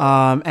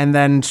 And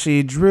then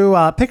she drew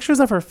pictures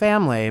of her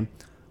family,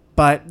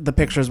 but the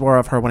pictures were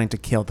of her wanting to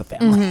kill the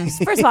family.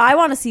 First of all, I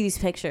want to see these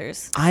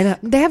pictures. I know.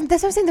 That's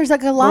what I'm saying. There's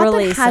like a lot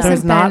Release that them.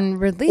 hasn't been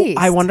released.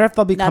 I wonder if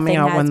they'll be coming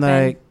Nothing out when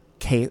has the been.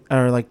 case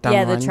or like down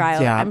Yeah, the the line.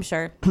 trial. Yeah. I'm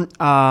sure.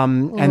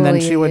 And then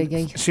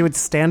yeah. she would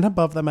stand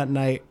above them at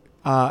night,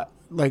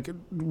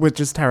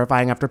 which is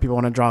terrifying. After people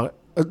want to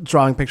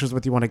drawing pictures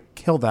with you, want to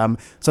kill them,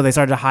 so they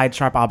started to hide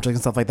sharp objects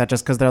and stuff like that,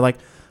 just because they're like,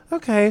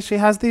 okay, she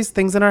has these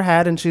things in her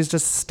head and she's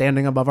just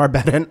standing above our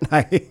bed at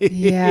night.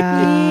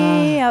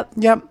 Yeah. Yep.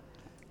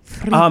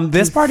 Yep.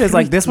 This part is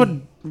like, this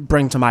would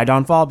bring to my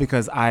downfall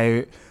because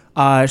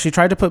she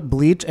tried to put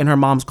bleach in her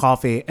mom's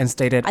coffee and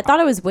stated, I thought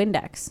it was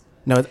Windex.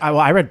 no,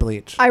 I read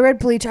bleach. I read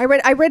bleach. I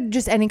read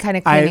just any kind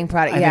of cleaning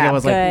product. I Yeah. think it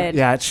was Good. like,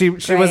 yeah, she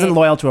Great. wasn't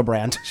loyal to a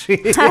brand.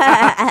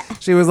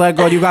 She was like,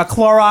 "Well, you got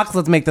Clorox.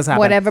 Let's make this happen."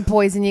 Whatever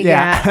poison you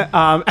Yeah. get.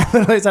 And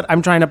literally said,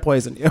 "I'm trying to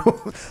poison you."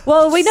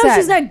 Well, we know Sad.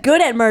 she's not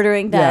good at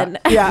murdering then.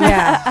 Yeah.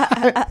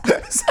 Yeah.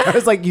 So I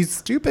was like, "You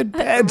stupid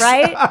bitch!"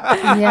 Right?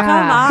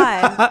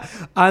 Yeah. Come on.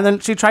 And then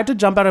she tried to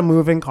jump out of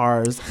moving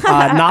cars,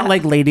 not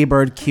like Lady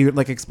Bird, cute,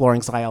 like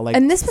exploring style, like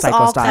And this was Psycho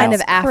all style. kind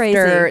of after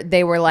Crazy.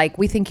 they were like,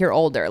 we think you're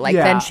older. Like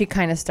Yeah. then she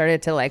kind of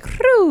started to like,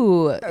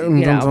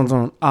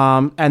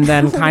 And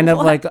then kind of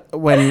like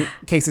when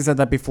Casey said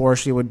that before,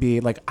 she would be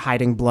like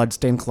hiding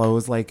blood-stained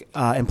clothes, like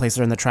in places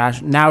in the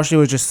trash. Now she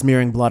was just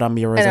smearing blood on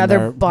mirrors and and other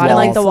their bodily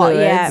walls. like the wall,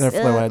 fluids. yeah. Their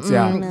fluids,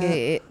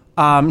 yeah.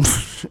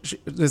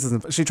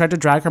 Mm. She tried to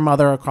drag her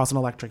mother across an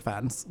electric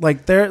fence.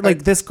 Like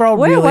this girl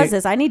Where really. was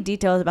this? I need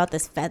details about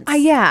this fence.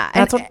 Yeah,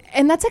 That's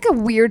and that's like a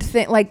weird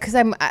thing. Like, because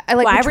I like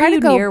Why we were try to you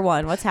go near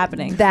one? What's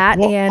happening? that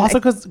Well, and also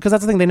because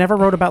that's the thing, they never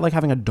wrote about like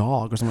having a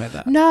dog or something like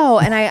that. no,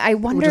 and I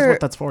wonder. what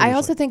that's for I usually.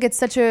 also think it's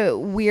such a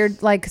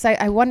weird like because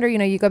I wonder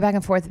you go back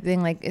and forth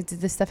being like did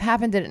this stuff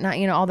happen, did it not,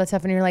 all that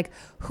stuff, and you're like,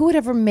 who would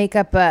ever make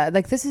up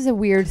like this is a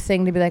weird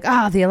thing to be like,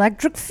 the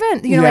electric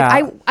fence, Yeah.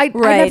 like I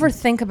Right. never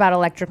think about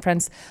electric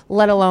fence,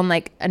 let alone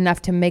like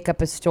enough to make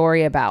up a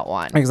story about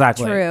one.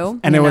 Exactly. True.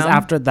 And it You was know?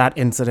 after that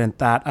incident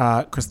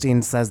that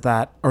Christine says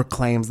that or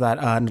claims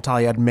that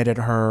Natalia admitted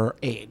her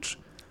age.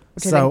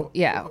 Which I think-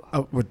 yeah.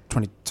 With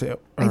 22.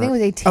 I think it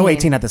was 18. Oh,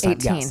 18 at this time.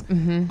 18. Yes.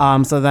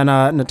 Mhm. So then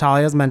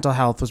Natalia's mental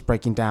health was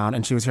breaking down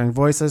and she was hearing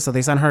voices. So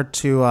they sent her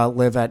to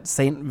live at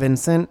St.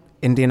 Vincent,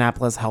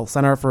 Indianapolis Health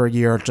Center for a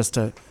year just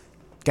to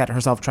get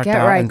herself checked Get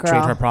out right, and girl.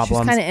 treat her problems. She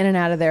was kind of in and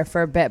out of there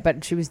for a bit,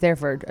 but she was there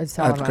for a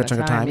solid amount good of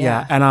chunk time.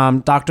 Yeah.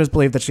 And doctors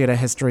believe that she had a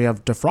history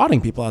of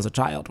defrauding people as a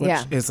child, which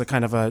Yeah. is a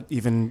kind of a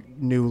even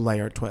new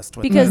layer twist.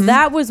 With Because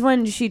that was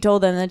when she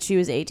told them that she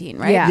was 18,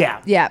 right? Yeah.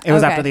 Yeah. It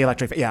was Okay. after the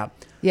electric. Yeah.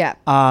 Yeah.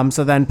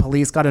 So then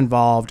police got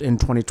involved in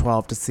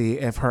 2012 to see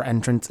if her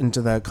entrance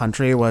into the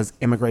country was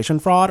immigration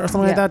fraud or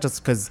something like Yeah. that,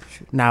 just because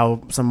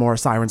now some more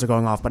sirens are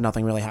going off, but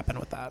nothing really happened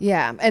with that.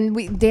 Yeah, and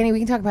Danny, we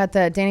can talk about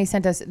Danny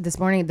sent us this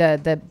morning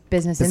the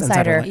Business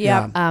Insider,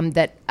 yeah.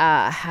 that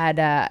had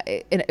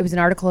it was an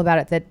article about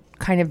it that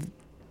kind of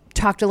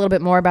talked a little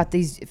bit more about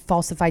these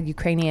falsified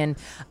Ukrainian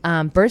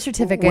birth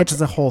certificates, Which is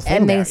a whole thing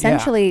and they there,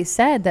 essentially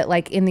said that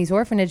like in these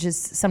orphanages,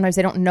 sometimes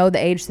they don't know the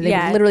age, so they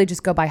Yeah. literally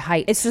just go by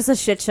height. It's just a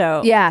shit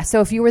show. Yeah,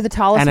 so if you were the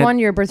tallest And one,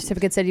 your birth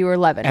certificate said you were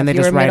 11. and if they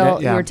you just were write middle,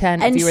 it, yeah. you were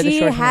 10. And if you were the she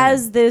short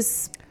has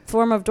this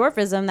form of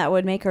dwarfism that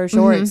would make her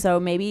short. So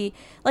maybe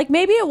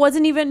it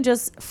wasn't even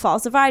just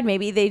falsified.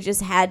 Maybe they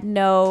just had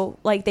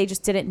they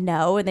just didn't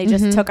know, and they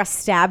just took a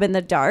stab in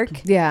the dark.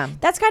 Yeah.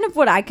 That's kind of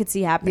what I could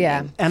see happening.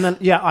 Yeah. And then,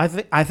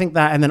 I think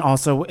that, and then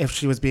also if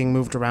she was being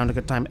moved around a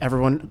good time,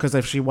 everyone, because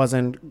if she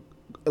wasn't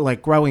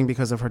like growing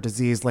because of her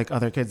disease, like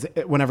other kids,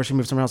 whenever she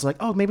moved somewhere else, like,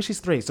 oh, maybe she's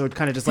 3. So it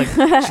kind of just like,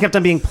 she kept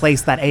on being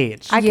placed that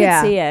age. I could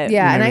see it.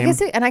 Yeah. You know And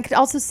what I mean? and I could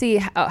also see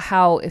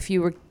how if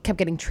you kept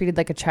getting treated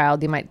like a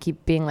child, you might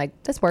keep being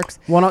like, this works.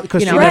 Well, not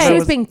because You know, if she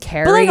was being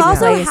carried. But like,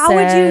 also, how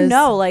would you places.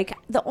 know? Like,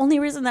 the only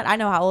reason that I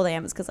know how old I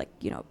am is because, like,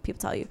 you know, people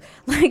tell you.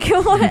 Like,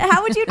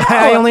 how would you know?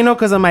 I only know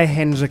because of my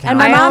Hinge account. And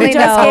my I mom only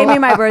just know- gave me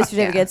my birth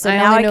certificate, so I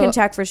now only I know- can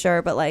check for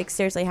sure. But like,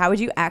 seriously, how would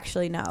you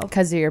actually know?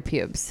 Because of your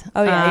pubes.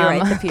 Oh yeah, you're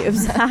right. The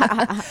pubes.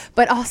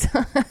 But also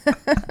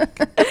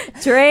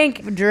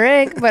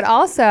Drink. But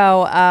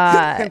also,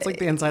 It's like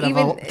the inside of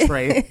a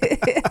tray.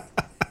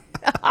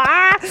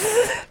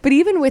 but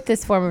even with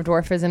this form of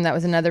dwarfism, that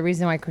was another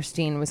reason why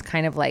Christine was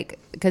kind of like,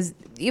 because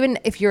even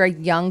if you're a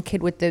young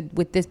kid with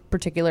this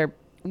particular,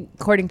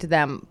 according to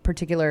them,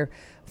 particular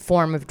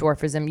form of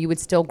dwarfism, you would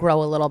still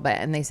grow a little bit.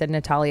 And they said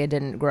Natalia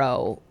didn't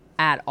grow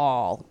at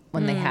all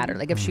when they had her.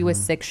 Like if she was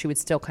 6, she would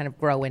still kind of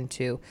grow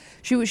into.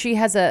 She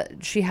has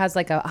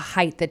like a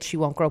height that she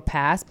won't grow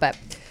past, but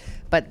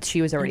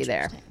she was already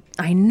there.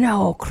 I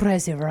know,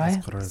 crazy,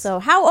 right? So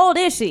how old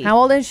is she? How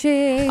old is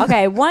she?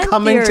 Okay, one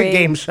Coming theory. to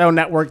Game Show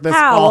Network this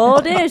How fall.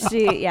 old is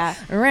she? Yeah.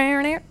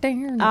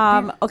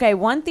 Okay,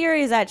 one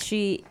theory is that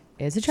she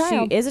Is a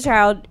child. She is a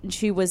child.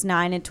 She was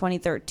 9 in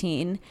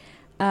 2013.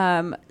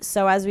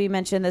 So as we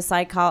mentioned, the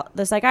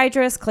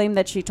psychiatrist claimed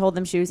that she told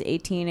them she was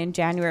 18 in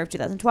January of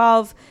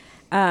 2012.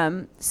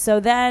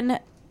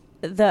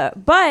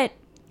 But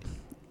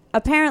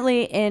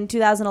apparently in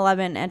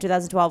 2011 and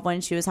 2012,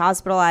 when she was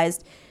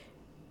hospitalized,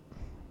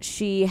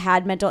 she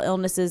had mental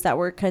illnesses that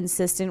were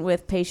consistent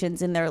with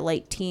patients in their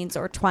late teens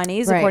or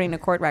 20s, Right. according to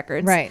court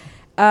records. Right.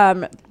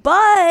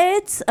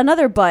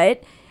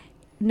 But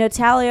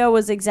Natalia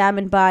was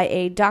examined by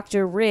a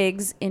Dr.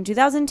 Riggs in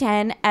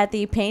 2010 at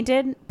the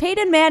Peyton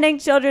Manning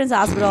Children's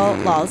Hospital,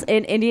 LOLs,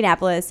 in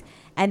Indianapolis.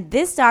 And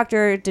this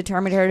doctor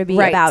determined her to be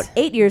Right. about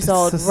 8 years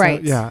old.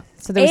 Right. Yeah.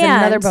 So there was And-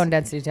 another bone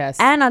density test.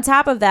 And on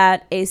top of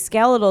that, a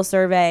skeletal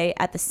survey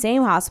at the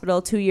same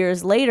hospital 2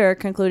 years later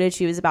concluded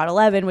she was about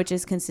 11, which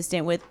is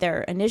consistent with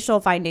their initial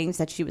findings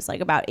that she was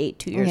like about 8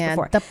 2 years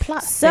before. the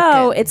plot So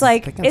thickens. it's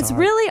like, Thickens it's hard.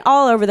 really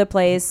all over the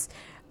place.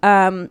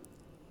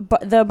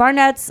 But the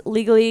Barnetts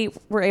legally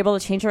were able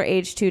to change her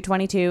age to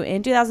 22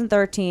 in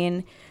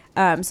 2013.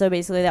 So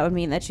basically that would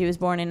mean that she was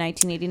born in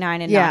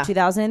 1989 and Yeah. not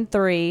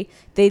 2003.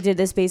 They did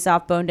this based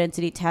off bone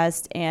density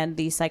test and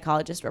the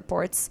psychologist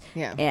reports.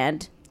 Yeah.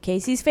 And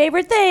Casey's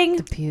favorite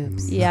thing.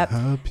 pubes. Yep.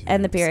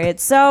 And the period.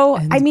 So,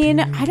 I mean,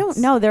 I don't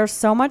know. There's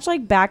so much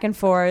like back and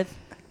forth.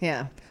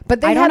 Yeah. But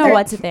they I don't had know their-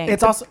 what to think.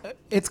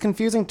 It's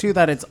confusing too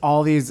that it's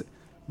all these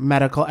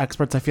medical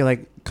experts, I feel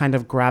like, kind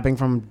of grabbing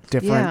from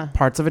different Yeah.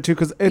 parts of it too,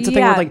 because it's a thing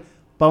Yeah. with like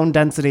bone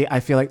density. I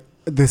feel like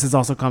this is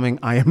also coming.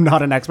 I am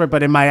not an expert,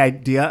 but in my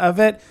idea of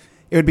it,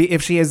 it would be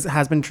if she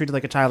has been treated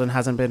like a child and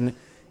hasn't been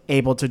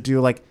able to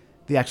do like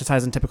the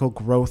exercise and typical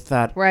growth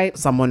that Right.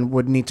 someone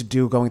would need to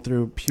do going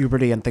through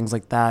puberty and things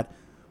like that.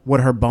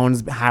 Would her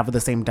bones have the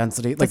same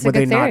density? Like, That's a would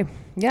they good theory. not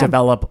Yeah.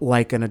 develop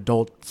like an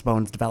adult's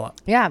bones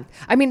develop? Yeah.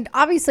 I mean,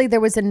 obviously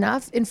there was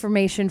enough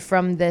information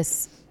from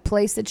this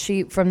place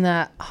from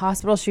the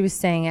hospital she was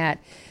staying at.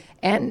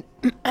 And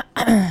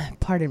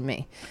pardon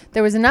me,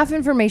 there was enough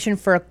information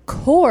for a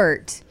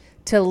court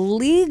to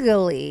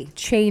legally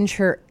change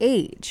her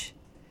age.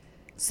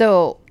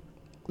 So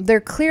they're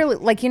clearly,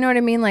 like, you know what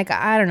I mean? Like,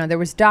 I don't know. There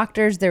was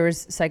doctors, there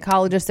was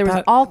psychologists, there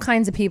was all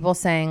kinds of people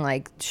saying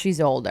like she's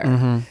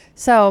older.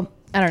 So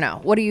I don't know.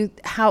 What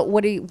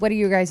are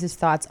your guys'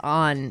 thoughts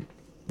on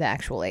the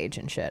actual age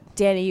and shit?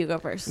 Danny, you go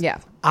first. Yeah.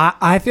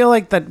 I feel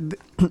like that.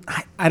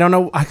 I don't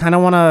know. I kind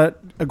of want to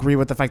agree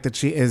with the fact that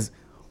she is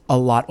a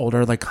lot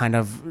older. Like, kind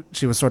of,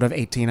 she was sort of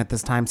 18 at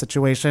this time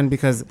situation,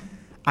 because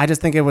I just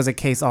think it was a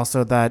case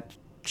also that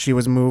she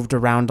was moved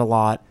around a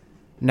lot,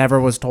 never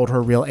was told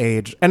her real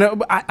age, and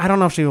I don't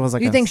know if she was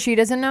like. You think she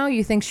doesn't know?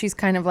 You think she's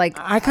kind of like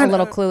a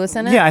little clueless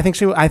in it? Yeah, I think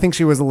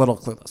she was a little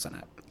clueless in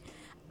it.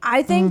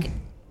 I think,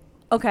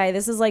 okay,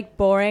 this is like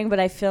boring, but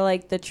I feel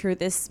like the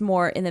truth is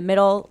more in the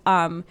middle.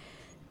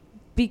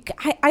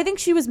 I think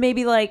she was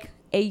maybe like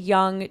a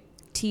young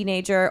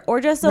teenager or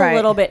just a Right.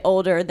 little bit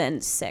older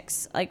than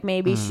 6. Like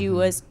maybe she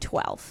was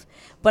 12.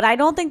 But I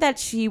don't think that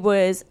she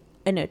was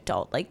an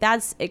adult. Like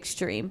that's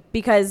extreme,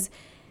 because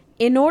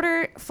in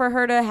order for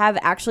her to have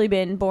actually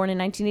been born in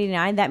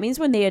 1989, that means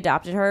when they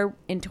adopted her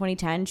in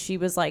 2010, she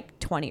was like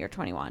 20 or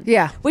 21.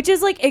 Yeah. Which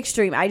is like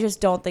extreme. I just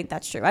don't think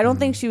that's true. I don't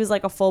think she was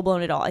like a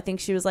full-blown adult. I think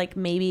she was like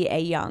maybe a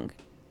young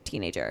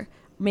teenager,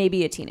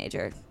 maybe a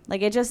teenager.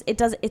 Like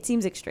it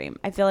seems extreme.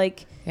 I feel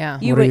like Yeah.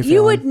 you What are would you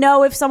you would feeling?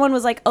 know if someone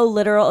was like a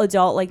literal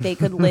adult, like they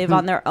could live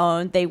on their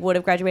own. They would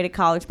have graduated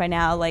college by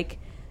now. Like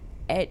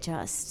it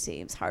just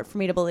seems hard for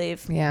me to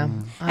believe. Yeah.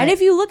 And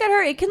if you look at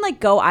her, it can like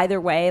go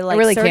either way. Like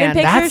really certain can.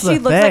 pictures, That's the she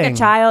looks like a thing.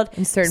 child.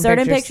 In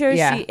certain pictures,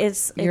 yeah.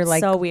 it's You're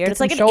like, so weird. get It's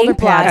like some an shoulder ink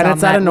blot. pads And on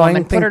it's that that annoying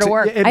woman. thing. Put her to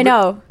work. I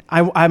know.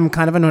 I'm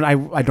kind of annoyed.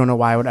 I don't know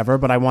why, whatever,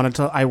 but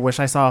I wish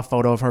I saw a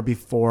photo of her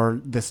before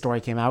this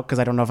story came out because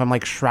I don't know if I'm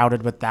like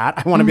shrouded with that.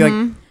 I want to be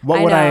like, what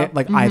I would I know.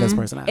 like eye this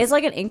person as? It's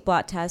like an ink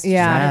blot test.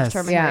 Yeah. Trying to Yes.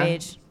 determine Yeah. her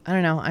age. I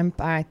don't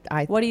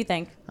know. What do you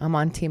think? I'm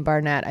on Team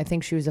Barnett. I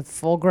think she was a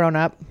full grown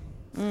up.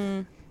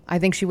 I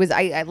think she was.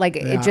 I like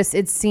it.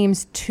 It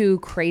seems too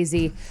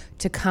crazy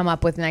to come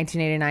up with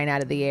 1989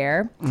 out of the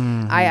air.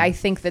 I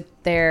think that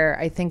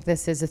I think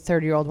this is a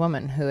 30-year-old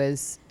woman who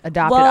is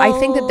adopted. I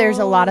think that there's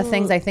a lot of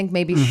things. I think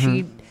maybe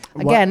she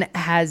again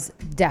has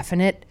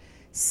definite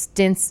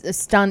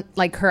stunt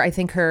like her. I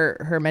think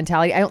her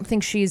mentality. I don't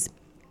think she's.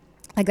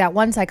 Like that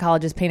one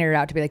psychologist painted her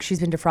out to be like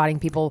she's been defrauding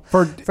people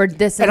for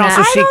this and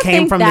also that. she don't came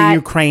think from that- the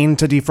Ukraine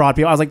to defraud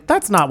people. I was like,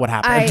 that's not what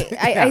happened.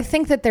 I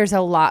think that there's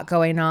a lot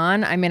going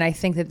on. I mean, I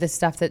think that this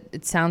stuff that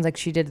it sounds like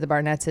she did to the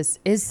Barnetts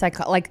is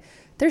like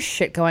there's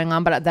shit going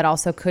on, but that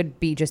also could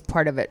be just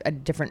part of it.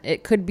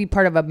 It could be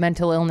part of a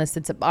mental illness.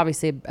 That's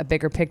obviously a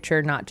bigger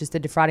picture, not just the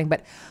defrauding.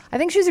 But I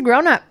think she's a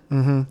grown up.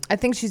 I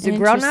think she's a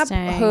grown up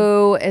Interesting.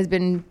 who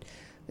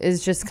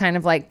is just kind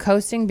of like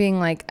coasting, being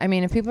like, I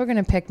mean, if people are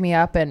gonna pick me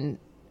up and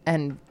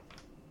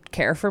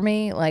care for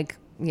me, like,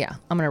 yeah,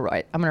 I'm gonna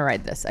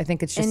ride this. I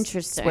think it's just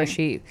Interesting. where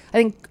I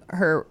think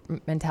her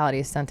mentality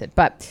is stunted.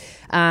 But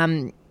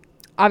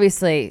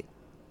obviously,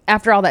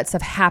 after all that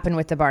stuff happened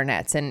with the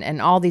Barnetts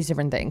and all these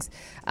different things,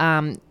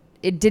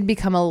 it did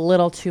become a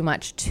little too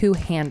much to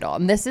handle.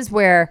 And this is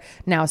where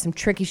now some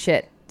tricky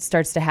shit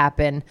starts to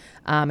happen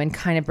and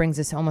kind of brings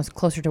us almost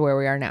closer to where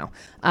we are now.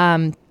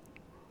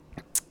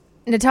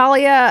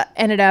 Natalia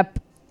ended up.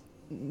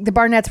 The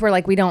Barnetts were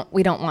like, we don't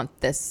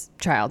want this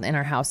child in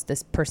our house,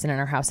 this person in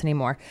our house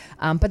anymore.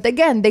 But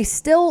again, they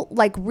still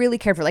like really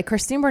cared for. Like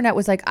Christine Barnett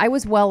was like, I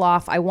was well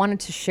off. I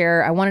wanted to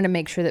share. I wanted to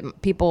make sure that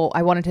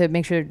I wanted to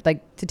make sure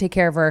like to take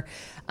care of her.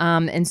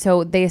 And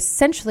so they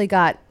essentially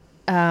got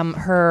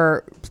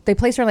her. They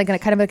placed her in like in a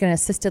kind of like an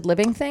assisted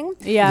living thing.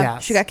 Yeah. Yeah.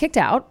 She got kicked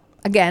out.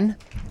 Again,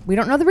 we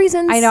don't know the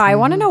reasons. I know. I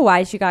want to know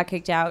why she got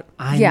kicked out.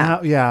 I Yeah.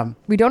 know, yeah.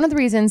 We don't know the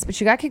reasons, but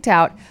she got kicked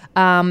out.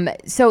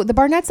 So the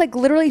Barnetts like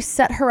literally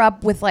set her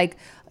up with like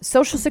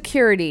Social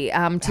Security to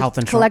Health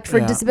insurance, collect for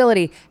yeah.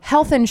 disability,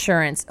 health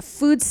insurance,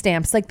 food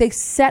stamps. Like they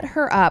set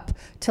her up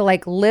to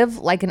like live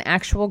like an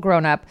actual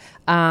grown up.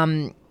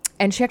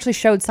 And she actually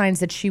showed signs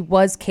that she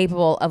was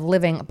capable of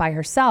living by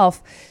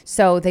herself.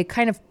 So they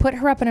kind of put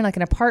her up in like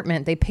an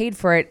apartment. They paid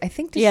for it. I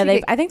think.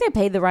 I think they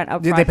paid the rent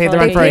up Yeah, front. they paid the They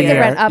rent for a paid the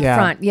year. rent up Yeah.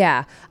 front,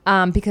 yeah.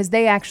 Because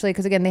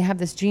again, they have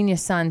this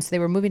genius son, so they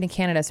were moving to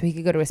Canada so he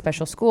could go to a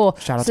special school.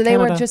 Shout out so to they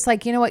were Canada. just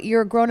like, you know what,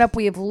 you're grown up.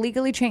 We have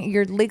legally changed.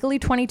 You're legally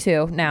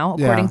 22 now,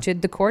 according to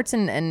the courts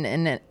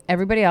and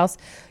everybody else.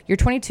 You're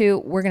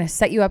 22. We're gonna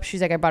set you up.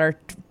 She's like, I bought her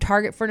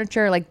Target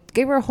furniture, like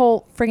gave her a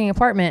whole freaking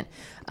apartment.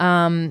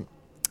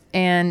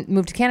 And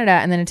moved to Canada,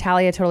 and then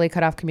Natalia totally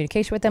cut off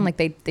communication with them. Like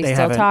they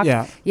still haven't,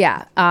 talk.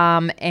 yeah.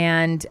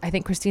 And I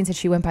think Christine said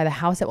she went by the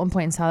house at one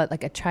point and saw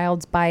like a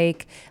child's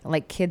bike and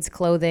like kids'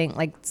 clothing.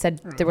 Like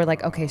said they were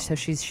like, okay, so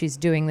she's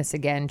doing this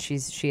again. She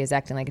is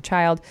acting like a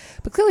child,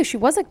 but clearly she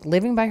was like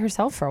living by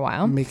herself for a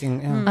while.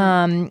 Making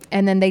yeah.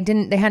 And then they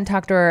hadn't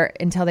talked to her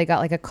until they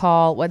got like a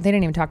call. Well, they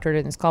didn't even talk to her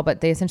during this call,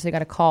 but they essentially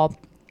got a call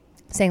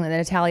saying that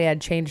Natalia had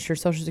changed her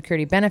Social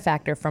Security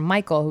benefactor from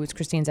Michael, who was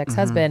Christine's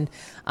ex-husband,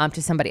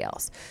 to somebody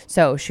else.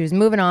 So she was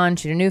moving on.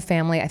 She had a new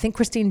family. I think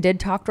Christine did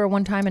talk to her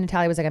one time, and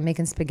Natalia was like, I'm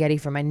making spaghetti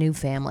for my new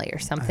family or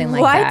something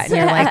like What? that. And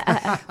you're like,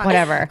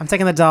 whatever. I'm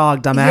taking the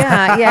dog,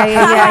 dumbass.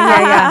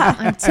 Yeah.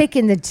 I'm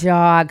taking the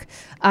dog.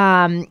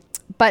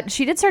 But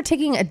she did start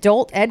taking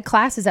adult ed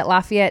classes at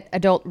Lafayette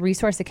Adult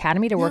Resource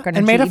Academy to work on her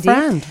and made a GED.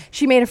 friend.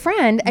 She made a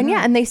friend. And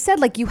and they said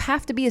like you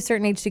have to be a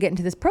certain age to get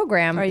into this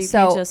program. Or you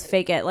so can't just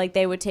fake it. Like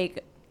they would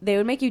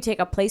make you take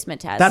a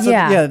placement test. That's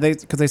Yeah.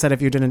 because they said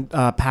if you didn't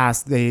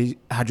pass, they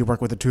had you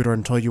work with a tutor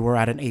until you were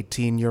at an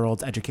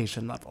 18-year-old's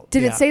education level.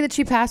 did Yeah. it say that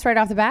she passed right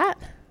off the bat?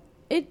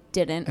 It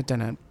didn't. It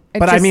didn't? It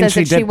But just I mean, says she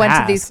that did she went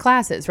pass. to these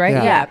classes, right?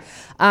 Yeah.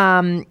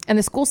 And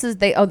the school says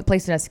the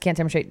placement test can't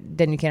demonstrate,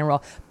 then you can't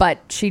enroll. But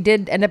she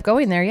did end up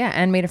going there,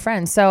 and made a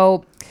friend.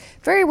 So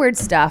very weird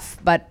stuff,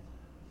 but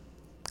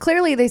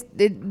clearly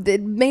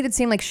it made it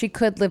seem like she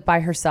could live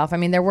by herself. I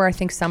mean, there were, I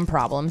think, some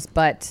problems,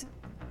 but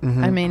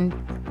I mean,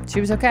 she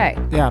was okay.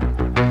 Yeah.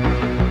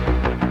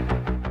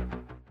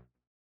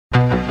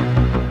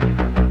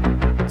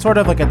 Sort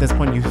of like at this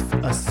point, you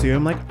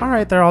assume like, all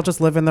right, they're all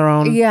just living their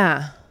own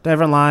Yeah.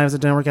 different lives.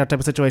 It didn't work out type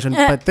of situation.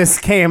 But this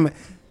came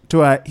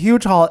to a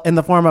huge halt in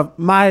the form of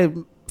my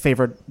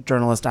favorite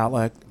journalist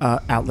outlet,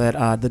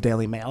 the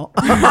Daily Mail.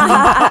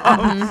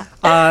 Because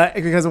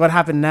what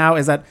happened now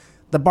is that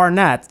the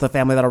Barnetts, the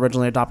family that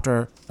originally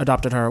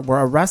adopted her,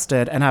 were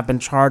arrested and have been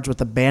charged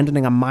with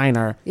abandoning a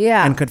minor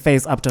Yeah. and could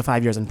face up to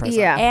 5 years in prison.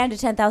 Yeah. And a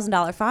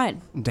 $10,000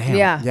 fine. Damn.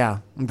 Yeah. Yeah.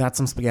 That's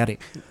some spaghetti.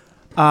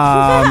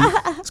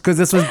 Because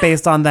this was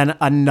based on then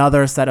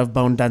another set of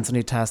bone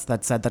density tests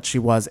that said that she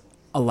was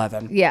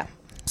 11. Yeah.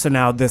 So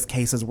now this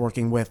case is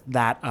working with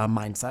that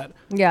mindset.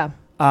 Yeah.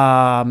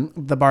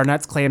 The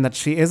Barnetts claim that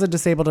she is a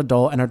disabled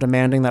adult and are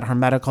demanding that her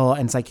medical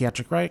and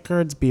psychiatric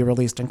records be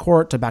released in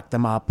court to back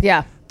them up.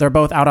 Yeah. They're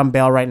both out on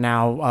bail right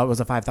now. It was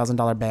a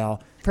 $5,000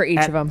 bail. For each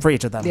of them. For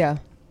each of them. Yeah.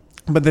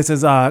 But this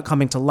is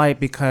coming to light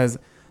because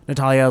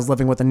Natalia is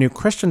living with a new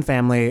Christian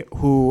family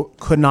who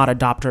could not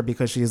adopt her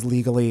because she is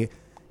legally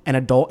an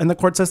adult in the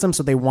court system.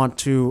 So they want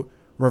to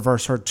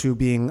reverse her to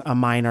being a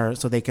minor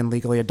so they can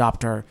legally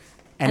adopt her.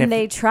 And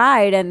they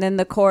tried, and then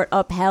the court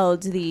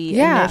upheld the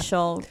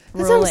initial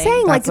That's ruling. what I'm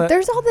saying. Like,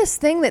 there's all this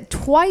thing that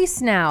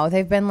twice now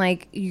they've been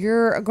like,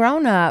 you're a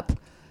grown up.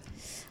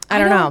 I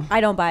don't know.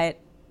 I don't buy it.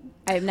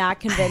 I'm not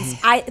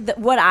convinced.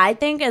 What I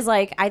think is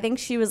like, I think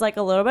she was like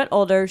a little bit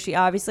older. She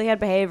obviously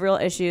had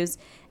behavioral issues,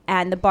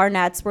 and the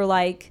Barnetts were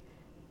like,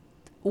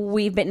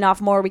 we've bitten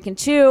off more we can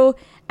chew.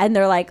 And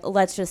they're like,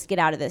 let's just get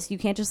out of this. You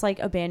can't just like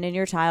abandon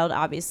your child,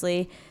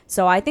 obviously.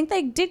 So I think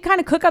they did kind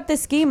of cook up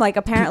this scheme. Like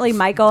apparently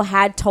Michael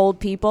had told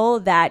people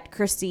that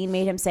Christine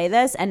made him say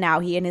this. And now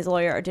he and his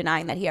lawyer are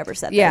denying that he ever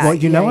said this. Well,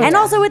 you know, and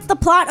also it's the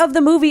plot of the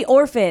movie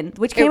Orphan,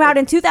 which came out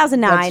in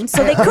 2009.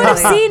 So they could have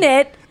seen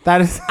it. That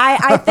is,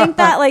 I think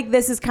that like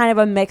this is kind of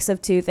a mix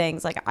of two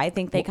things. Like I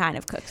think they kind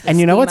of cooked this and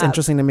you know what's scheme up.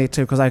 interesting to me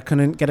too, because I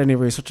couldn't get any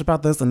research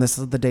about this, and this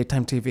is the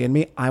daytime TV in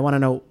me. I want to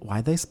know why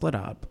they split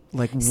up.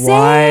 Like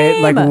why?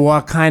 Like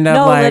what kind of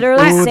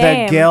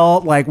the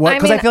guilt? Like what?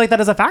 Because I feel like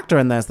that is a factor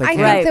in this. I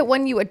think that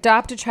when you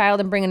adopt a child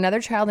and bring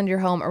another child into your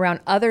home around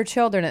other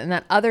children, and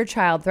that other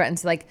child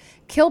threatens to like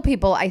kill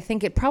people, I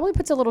think it probably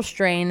puts a little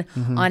strain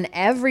on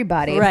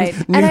everybody. Right.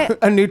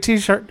 A new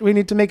T-shirt we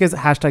need to make is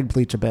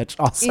 #bleach a bitch.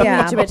 Also,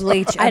 yeah,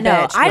 bleach. I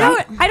know. Bitch,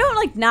 I don't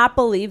like not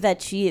believe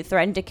that she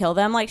threatened to kill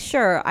them. Like,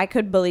 sure, I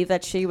could believe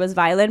that she was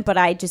violent, but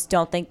I just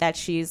don't think that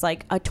she's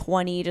like a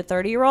 20 to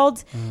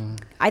 30-year-old.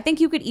 I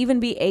think you could even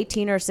be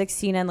 18 or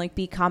 16 and like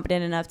be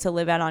competent enough to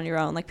live out on your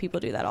own. Like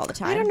people do that all the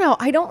time. I don't know.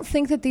 I don't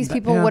think that these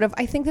people would have.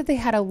 I think that they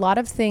had a lot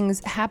of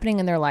things happening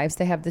in their lives.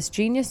 They have this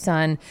genius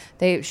son.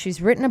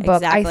 She's written a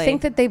book. Exactly. I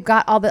think that they've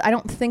got all the. I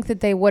don't think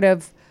that they would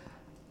have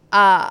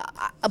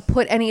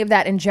put any of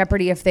that in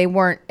jeopardy if they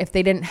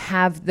didn't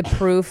have the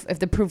proof. If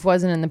the proof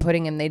wasn't in the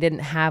pudding and they didn't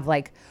have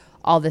like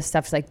all this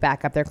stuff to like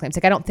back up their claims.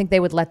 Like I don't think they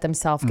would let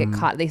themselves get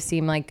caught. They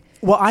seem like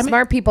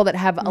smart people that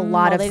have a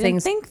lot of they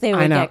things. Didn't think they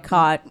would get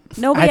caught.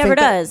 Nobody ever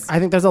does. I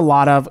think there's a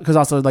lot of, because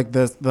also like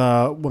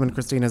the woman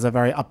Christine is a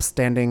very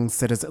upstanding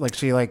citizen. Like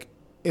she like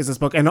is this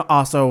book, and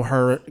also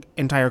her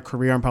entire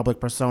career and public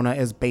persona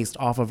is based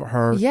off of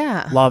her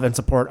love and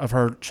support of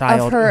her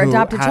child, of her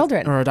adopted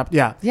children.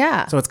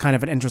 Yeah. So it's kind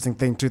of an interesting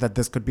thing too that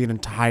this could be an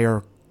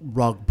entire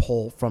rug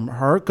pull from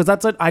her, because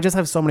that's it. I just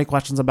have so many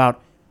questions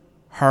about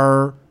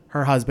her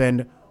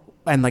husband,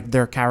 and like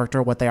their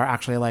character, what they are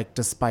actually like,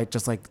 despite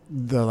just like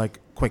the like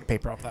quick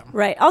paper of them.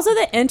 Right. Also,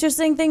 the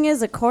interesting thing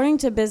is, according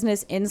to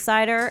Business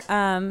Insider,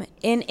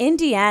 in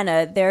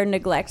Indiana, their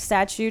neglect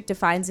statute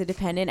defines a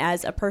dependent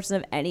as a person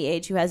of any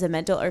age who has a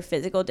mental or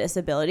physical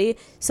disability.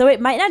 So it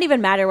might not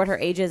even matter what her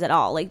age is at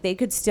all. Like they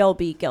could still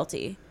be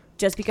guilty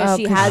just because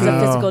she has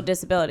a physical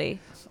disability.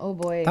 Oh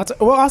boy. That's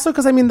also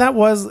because I mean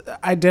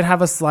I did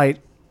have a slight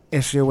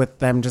issue with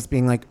them just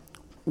being like,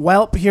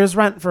 well, here's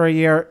rent for a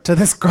year to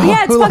this girl.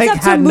 Yeah, it's who, fucked like,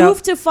 up to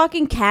move to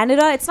fucking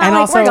Canada. It's not and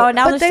like also, we're going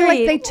down the they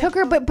street. they took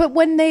her, but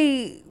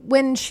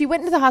when she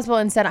went into the hospital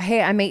and said,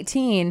 "Hey, I'm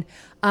 18,"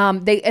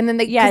 they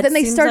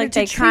started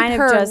to treat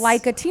her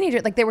like a teenager.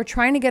 Like they were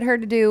trying to get her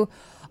to do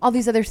all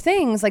these other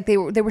things. Like they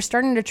were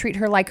starting to treat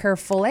her like her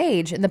full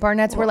age, and the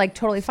Barnetts were like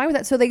totally fine with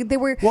that. So they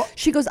were.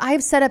 She goes,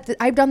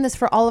 I've done this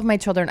for all of my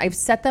children. I've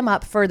set them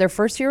up for their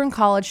first year in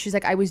college. She's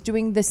like, I was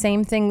doing the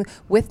same thing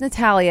with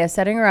Natalia,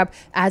 setting her up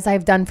as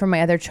I've done for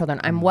my other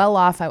children. I'm well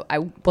off. I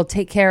will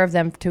take care of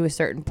them to a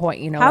certain point.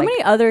 You know. How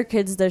many other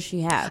kids does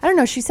she have? I don't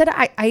know. She said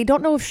I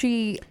don't know if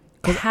she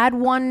had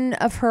one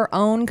of her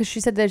own, because she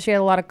said that she had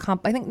a lot of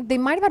I think they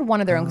might have had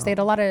one of their own, because they had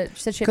a lot of.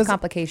 She said she had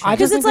complications.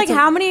 Because it's like,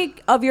 how many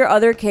of your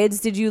other kids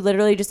did you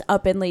literally just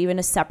up and leave in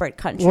a separate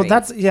country? Well,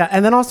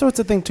 and then also it's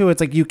a thing too.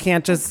 It's like you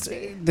can't just.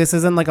 This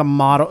isn't like a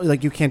model.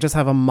 Like you can't just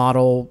have a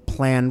model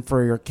plan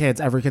for your kids.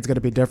 Every kid's going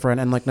to be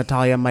different, and like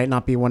Natalia might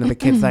not be one of the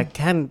kids that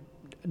can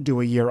do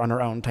a year on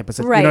her own type of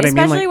situation. Right, you know what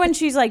especially I mean? when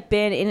she's like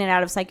been in and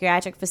out of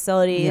psychiatric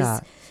facilities.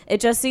 Yeah. It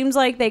just seems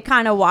like they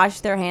kind of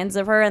washed their hands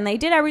of her, and they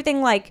did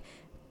everything like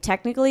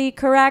technically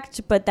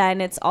correct, but then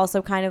it's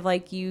also kind of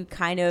like you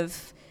kind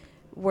of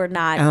were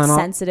not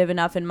sensitive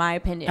enough, in my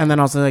opinion. And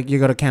then also like you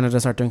go to Canada,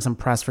 start doing some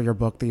press for your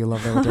book that you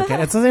love there with your kid.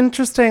 It's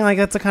interesting. Like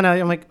it's a kind of,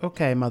 I'm like,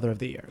 okay, Mother of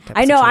the Year.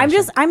 I know.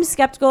 I'm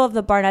skeptical of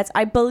the Barnetts.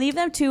 I believe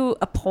them to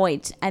a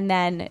point, and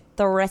then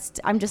the rest,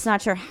 I'm just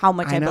not sure how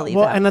much I believe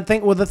them. And the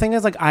thing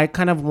is, like, I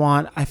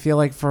feel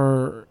like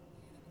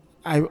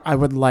I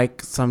would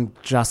like some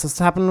justice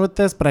to happen with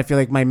this, but I feel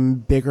like my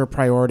bigger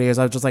priority is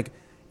I was just like,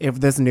 if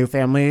this new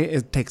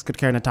family takes good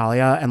care of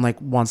Natalia and like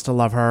wants to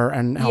love her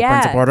and help her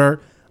and support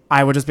her,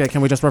 I would just be like,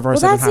 can we just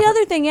reverse Well, it? that's the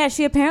other thing. Yeah,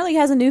 she apparently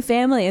has a new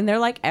family, and they're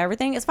like,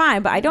 everything is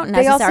fine. But I don't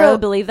They necessarily also-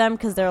 believe them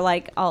because they're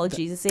like all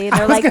Jesus-y.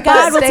 They're like,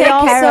 God will They take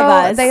care of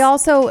us. They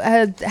also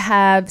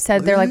have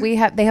said they're like they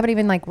haven't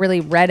even like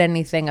really read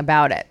anything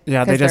about it.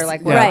 Yeah, they 'Cause just they're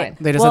like, yeah, we're fine.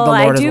 they just Well, said the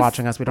I Lord is do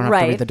watching us. We don't have to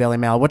right. read the Daily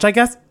Mail, which I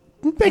guess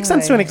makes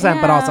sense to an extent,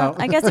 but Yeah, also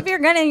I guess if you're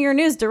getting your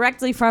news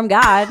directly from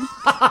God,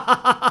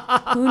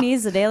 who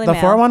needs the Daily the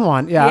Mail?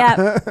 411. Yeah.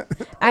 Yeah.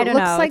 I don't It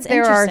looks know. like It's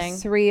there are interesting.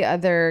 3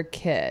 other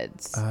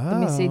kids. Let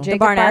me see. Oh.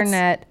 Jacob Barnetts.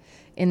 Barnett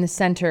in the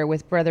center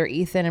with brother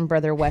Ethan and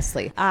brother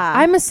Wesley. Ah.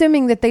 I'm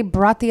assuming that they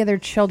brought the other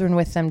children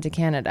with them to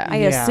Canada. I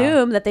Yeah.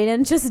 assume that they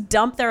didn't just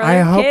dump their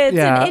I other hope- kids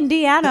yeah. in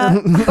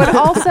Indiana. But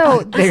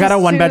also, They got a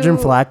 1-bedroom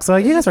flex, so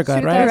you guys are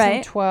good, right?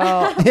 Right.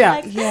 2012. Yeah.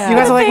 Like, You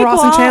guys are like fake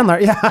Ross and wall. Chandler.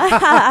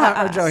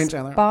 Yeah. Or Joey and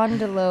Chandler.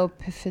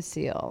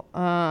 Spondylopiphyseal.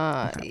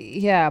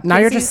 Yeah. Now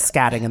you're Places- just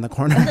scatting in the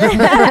corner.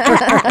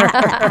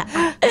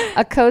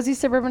 a cozy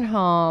suburban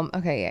home.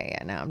 Okay,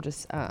 yeah. Now I'm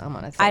just I'm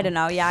on a thing. I don't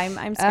know. Yeah,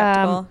 I'm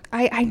skeptical.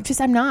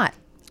 I'm not.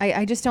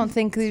 I just don't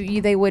think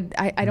they would.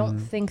 I don't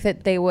think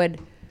that they would.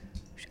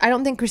 I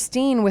don't think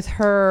Christine with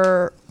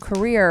her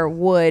career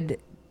would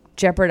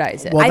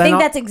jeopardize it. Well, I then think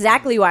I'll- that's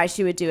exactly why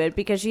she would do it,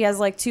 because she has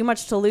like too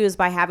much to lose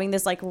by having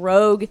this like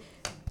rogue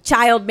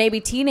child, maybe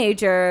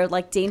teenager,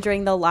 like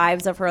endangering the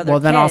lives of her other Well,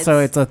 then kids. also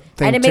it's a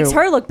thing, and it makes too.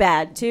 her look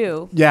bad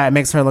too. Yeah, it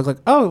makes her look like,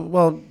 oh,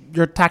 well,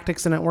 your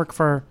tactics didn't work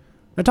for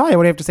Natalia.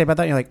 What do you have to say about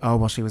that? And you're like, oh,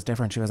 well, she was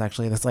different. She was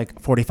actually this like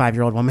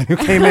 45-year-old woman who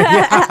came in,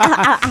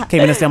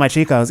 came in to steal my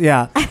Chicos.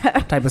 Yeah,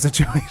 type of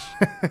situation.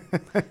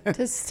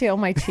 To steal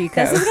my This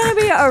Chicos. is gonna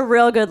be a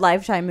real good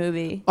Lifetime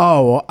movie.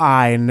 Oh,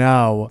 I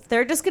know.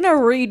 They're just gonna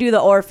redo The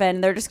Orphan.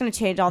 They're just gonna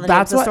change all the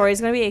That's names. The what- story's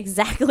gonna be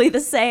exactly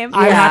the same.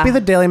 I'm happy the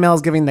Daily Mail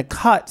is giving The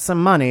Cut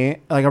some money,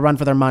 like a run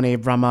for their money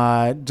from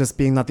just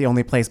being not the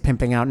only place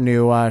pimping out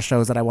new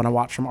shows that I want to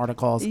watch from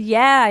articles.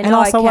 Yeah, I And know.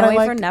 I also can't what I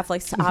wait for like-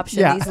 Netflix to option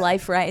Yeah. these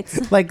life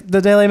rights. Like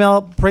the Daily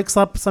Mail breaks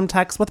up some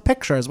text with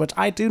pictures, which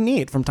I do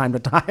need from time to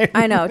time.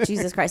 I know,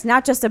 Jesus Christ.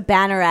 Not just a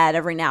banner ad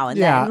every now and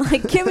Yeah. then.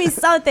 Like, give me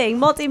something,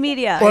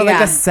 multimedia. Or like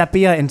Yeah. a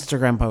sepia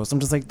Instagram post. I'm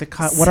just like, The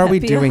Cut. What are we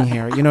Sepia. doing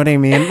here? You know what I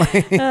mean?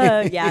 Like,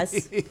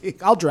 Yes.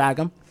 I'll drag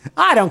them.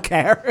 I don't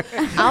care.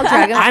 I'll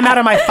drag them. I'm out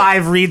of my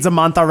 5 reads a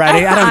month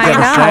already. I don't give a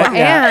I know. shit.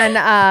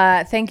 Yeah.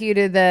 And thank you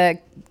to the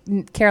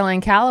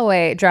Caroline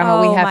Calloway drama.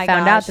 Oh We have my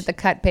found out gosh. that The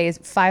Cut pays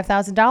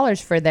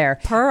 $5,000 for their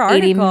Per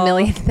 80 article.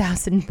 million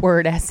thousand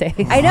word essay.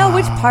 I know,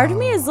 which part of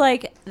me is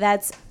like,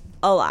 that's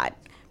a lot.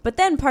 But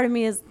then part of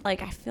me is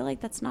like, I feel like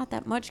that's not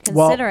that much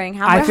Well, considering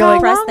how I much feel like-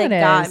 press long they it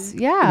got. is.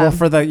 Yeah. Well,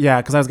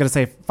 because I was going to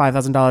say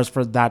 $5,000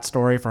 for that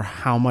story for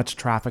how much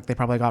traffic they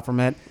probably got from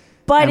it.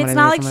 But And it's what I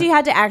not made like from she it.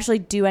 had to actually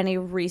do any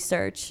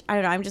research. I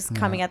don't know. I'm just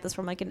coming at this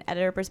from like an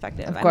editor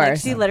perspective. Of I'm like,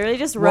 course. she literally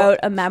just Well, wrote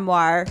a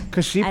memoir.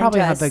 Because she and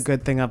probably had just- the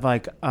good thing of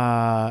like,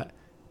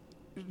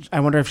 I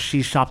wonder if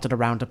she shopped it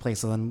around to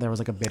places and there was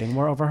like a bidding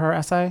war over her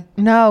essay.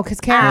 No, because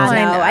Caroline.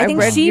 no. I think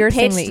read she your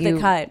thing pitched that The you-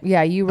 Cut.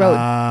 Yeah, you wrote.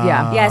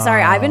 Yeah. Yeah,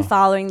 sorry. I've been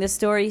following this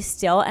story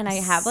still, and I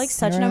have like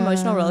such an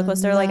emotional roller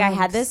coaster. Like I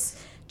had this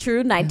true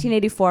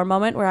 1984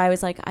 moment where I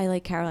was like, I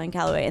like Caroline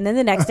Calloway, and then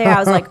the next day I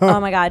was like, oh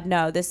my god,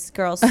 no, this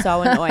girl's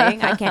so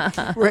annoying. I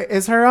can't. Wait,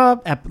 is her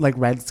like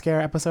Red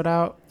Scare episode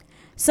out?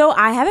 So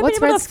I haven't What's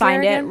been able Red to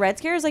find Scare it. again? Red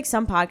Scare is like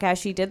some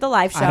podcast. She did the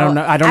live show. I don't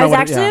know I was what it-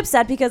 actually yeah.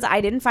 upset because I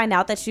didn't find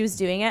out that she was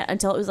doing it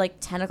until it was like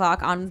 10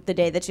 o'clock on the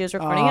day that she was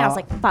recording it. I was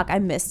like, fuck, I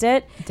missed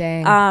it.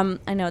 Dang.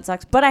 I know it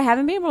sucks, but I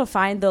haven't been able to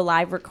find the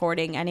live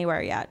recording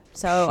anywhere yet.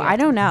 So I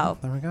don't know.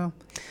 There we go.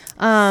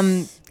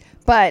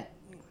 But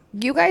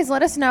you guys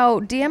let us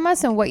know. DM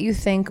us on what you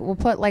think. We'll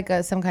put like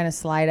some kind of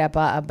slide up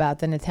about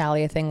the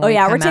Natalia thing. when Oh, we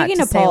yeah, come we're out taking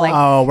to a say, poll. like,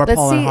 Oh, we're let's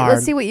polling see, hard.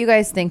 Let's see what you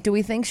guys think. Do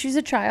we think she's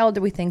a child?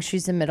 Do we think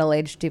she's a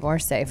middle-aged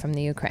divorcee from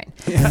the Ukraine?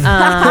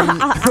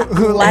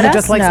 Who Let us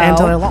just likes know.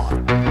 Angela Law.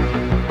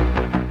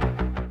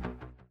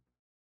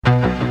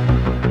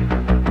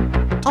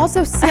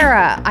 Also,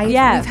 Sarah,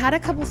 Yeah. we've had a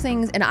couple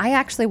things, and I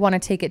actually want to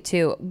take it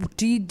too.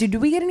 Do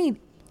we get any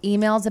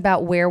emails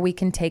about where we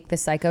can take the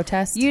psycho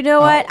test? You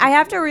know what? I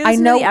have to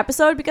re-listen know- to the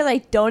episode because I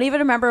don't even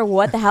remember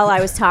what the hell I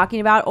was talking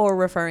about or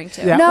referring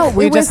to. Yeah. No,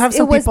 We it just was, have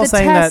some it was people the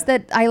saying test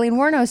that Eileen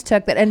Wuornos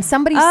took and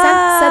somebody said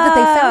that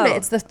they found it. Oh.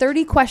 It's the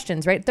 30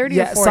 questions, right? 30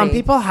 or 40. Some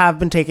people have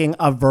been taking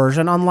a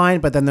version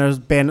online, but then there's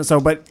been which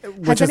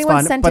is anyone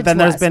fun. sent But it then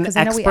to there's us? been 'Cause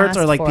I know we experts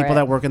or asked like for people it.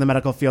 that work in the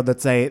medical field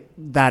that say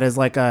that is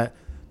like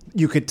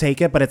you could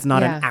take it, but it's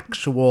not Yeah. an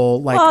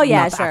actual like Oh,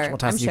 yeah, not the sure. actual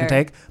test I'm you can sure.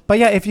 take. But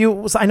yeah,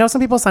 so I know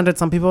some people send it.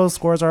 Some people's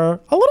scores are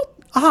a little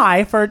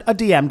high for a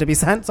DM to be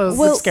sent, so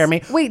it scare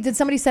me. Wait, did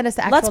somebody send us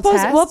the actual Let's post.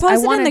 test? We'll post I it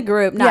in wanted- the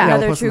group, not Yeah. we'll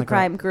another post it in true the group.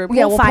 crime group. Yeah,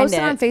 we'll we'll find post it.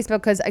 it on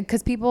Facebook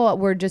because people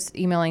were just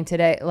emailing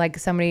today. Like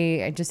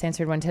somebody, I just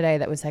answered one today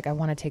that was like, "I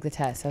want to take the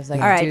test." I was like,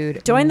 All right,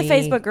 "Dude, join the me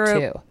Facebook group.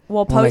 too."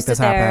 We'll We'll make post it this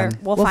there. happen.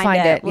 We'll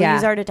find it. We'll yeah.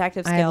 use our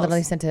detective skills. I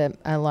literally sent an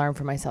alarm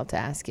for myself to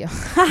ask you. So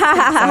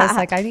I was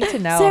like, I need to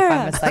know if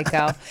I'm a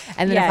psycho,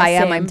 and then Yeah, if I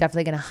am, same. I'm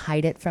definitely gonna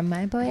hide it from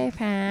my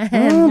boyfriend.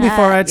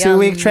 Before a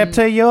 2-week trip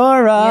to You'll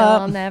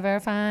Europe. never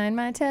find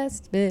my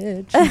test,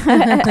 bitch.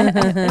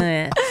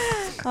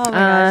 Oh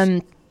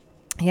my gosh.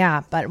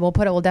 Yeah, but we'll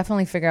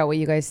definitely figure out what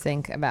you guys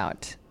think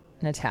about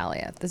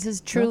Natalia. This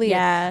is truly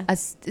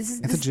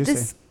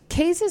this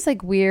case is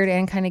like weird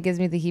and kind of gives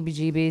me the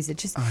heebie-jeebies.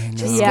 It's just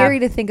scary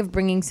to think of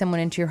bringing someone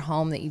into your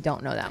home that you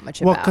don't know that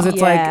much about. Well, because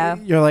it's like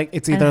you're like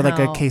it's either like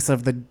a case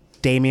of the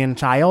Damien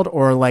child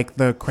or like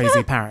the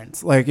crazy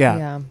parents. Like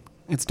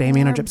it's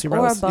Damien or Gypsy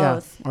Rose. Or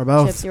both. Yeah, or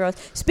both. Gypsy Rose.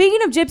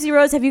 Speaking of Gypsy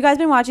Rose, have you guys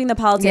been watching The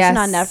Politician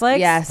on Netflix?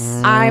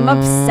 Yes. I'm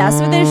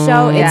obsessed with this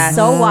show. It's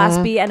so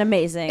waspy and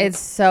amazing. It's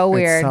so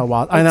weird. It's so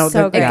wild. I know.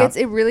 so good.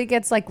 It really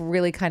gets like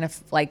really kind of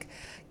like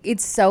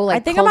it's so like I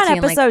think I'm on culty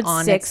and, episode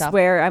on 6 itself.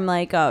 where I'm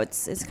like, oh,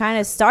 it's kind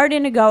of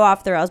starting to go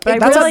off the rails, but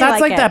That's I really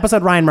like it. the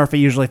episode Ryan Murphy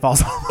usually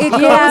falls off.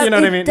 Yeah, you know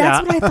what I mean?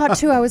 That's what I thought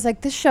too. I was like,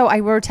 this show.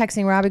 We were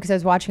texting Robbie because I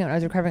was watching it when I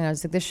was recovering. I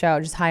was like, this show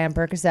just high on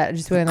Percocet,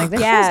 just feeling like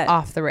this show's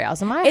off the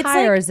rails. Am I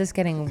high or is this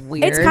getting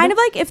weird? It's kind of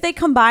like if they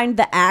combined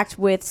the act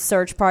with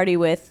Search Party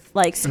with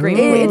like Scream.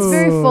 It's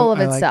very full of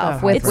I like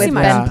itself that. with It's Ben too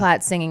much.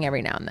 Platt singing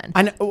every now and then.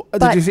 I know.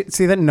 Did you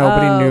see that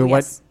nobody knew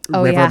what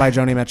River by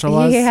Joni Mitchell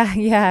was?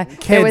 Yeah.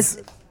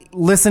 Kids,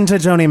 listen to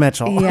Joni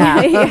Mitchell.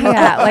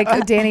 Yeah.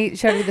 Like Danny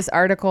showed me this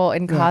article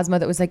in Cosmo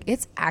that was like,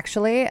 it's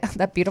actually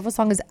that beautiful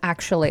song is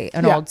actually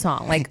an old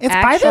song. Like it's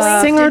by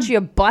the singer. Did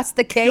you bust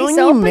the case Joni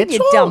open? Mitchell?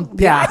 You dumb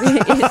bitch.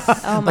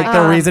 Oh my like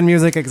god. the reason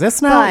music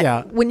exists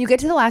now. But when you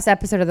get to the last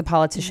episode of The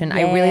Politician,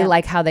 I really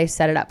like how they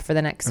set it up for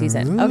the next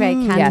season. Okay,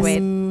 can't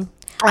wait.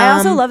 I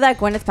also love that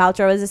Gwyneth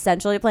Paltrow is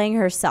essentially playing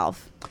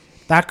herself.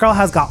 That girl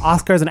has got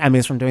Oscars and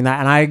Emmys from doing that,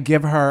 and I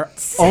give her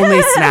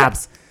only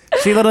snaps.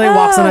 She literally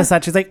walks on a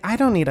set. She's like, I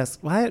don't need us.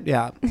 What?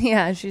 Yeah.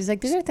 Yeah. She's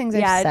like, these are things I've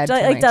Yeah, said to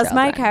like does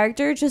my children.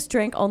 character just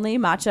drink only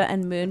matcha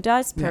and moon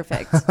dust?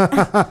 Perfect.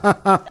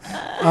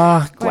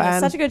 Gwen.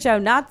 Such a good show.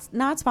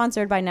 Not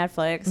sponsored by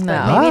Netflix, but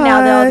No. maybe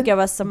now they'll give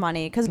us some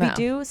money because we No.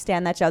 do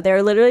stand that show.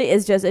 There literally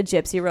is just a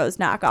Gypsy Rose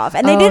knockoff,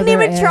 and they Oh, didn't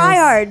there even try is.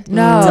 hard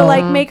No. to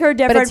like make her But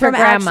different it's her from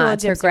grandma. actual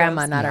It's her Gypsy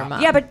grandma, Rose. not her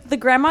mom. Yeah, but the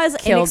grandma is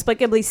Killed.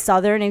 inexplicably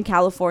Southern in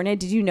California.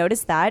 Did you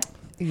notice that?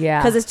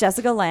 Yeah. Because it's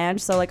Jessica Lange,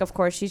 so like of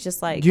course she's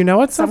just like You know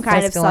what's so some kind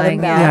of Jessica Southern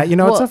Lange, belle. Yeah, you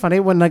know what's Well- so funny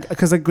when like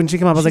because like when she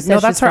came up, I was like, She no,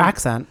 says that's she's her from-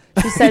 accent.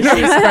 She says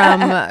she's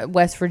from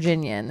West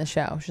Virginia in the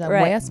show. She's like,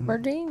 Right. West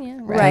Virginia.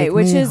 Right,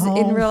 which me is in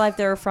home. real life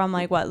they're from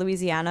like what,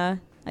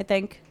 Louisiana, I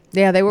think.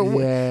 Yeah, they were.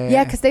 Yeah.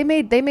 Yeah, because they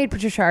made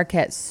Patricia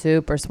Arquette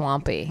super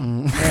swampy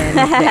in the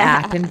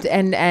act,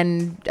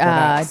 and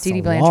Dee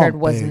Dee Blanchard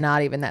was swampy.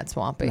 not even that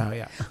swampy. Oh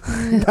yeah,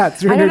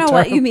 that's your I don't new know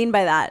what term. you mean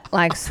by that.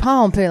 Like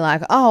swampy,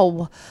 like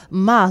oh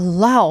my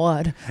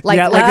lord, like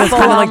yeah, like it's full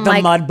kind of on, like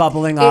the mud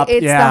bubbling up.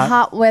 It's yeah. the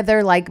hot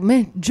weather, like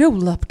me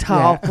julep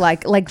talk, Yeah.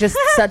 like just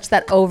such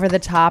that over the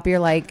top. You're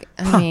like,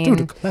 I mean,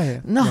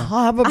 declare. no,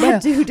 I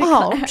do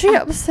oh,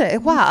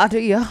 Gypsy, why do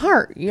you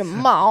hurt your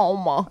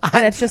mama?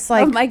 And it's just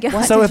like, Oh my God.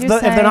 what So did if you they're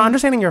say? not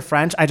understanding your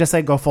French, I just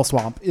say go full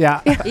swamp.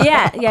 Yeah.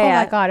 Yeah. Oh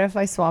my god! If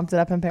I swamped it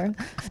up in Paris,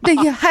 do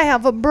you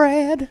have a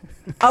bread?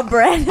 A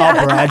bread.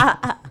 All bread.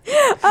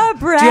 A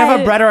bread. Do you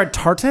have a bread or a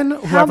tartan?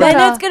 Whoever. Then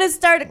about it's gonna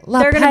start. La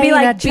They're gonna be Paina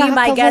like, be my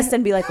chocolate? guest,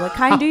 and be like, what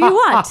kind do you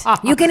want?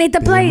 You can eat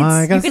the plates.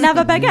 my You guest. can have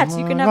a baguette.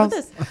 You can have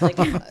this. Like,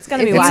 it's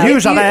gonna be If wild. you, you,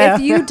 if, you, Javert.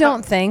 if you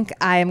don't think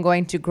I am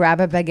going to grab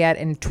a baguette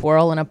and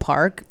twirl in a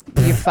park,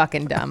 you're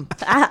fucking dumb.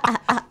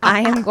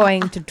 I am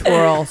going to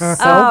twirl so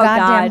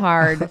goddamn God.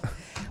 hard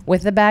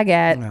with the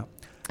baguette. Yeah.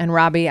 And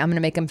Robbie, I'm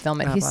gonna make him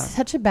film it. He's wow.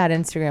 such a bad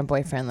Instagram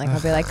boyfriend. Like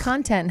I'll be like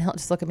content, and he'll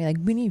just look at me like,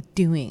 "What are you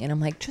doing?" And I'm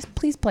like, "Just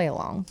please play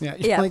along." Yeah,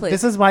 Yeah, like, please.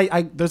 this is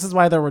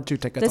why there were 2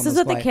 tickets. This on is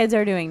what flight. the kids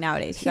are doing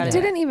nowadays. You I gotta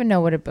do didn't even know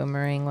what a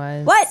boomerang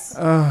was. it.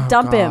 What?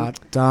 Dump him.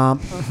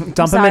 God, dump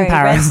him Sorry, in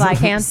Paris. red flag.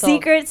 Cancel.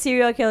 Secret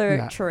serial killer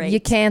Yeah. trait. You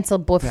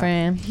canceled,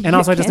 boyfriend. And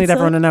also, I just need Cancel?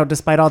 everyone to know,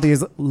 despite all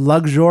these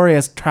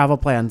luxurious travel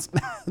plans,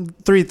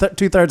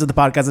 2/3 of the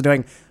podcast are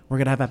doing. We're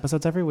gonna have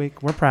episodes every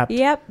week. We're prepped.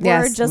 Yep, we're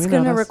Yes, just we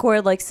gonna know this.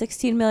 record like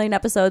 16 million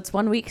episodes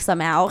one week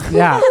somehow.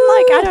 Yeah. And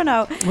like I don't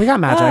know. We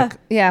got magic.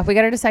 Yeah, we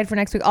got to decide for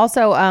next week.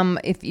 Also,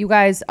 if you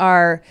guys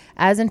are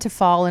as into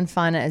fall and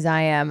fun as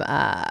I am,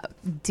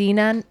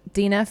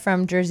 Dina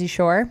from Jersey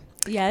Shore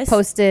Yes.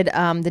 posted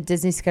the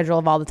Disney schedule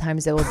of all the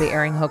times they will be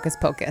airing Hocus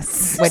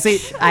Pocus, which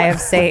See- I have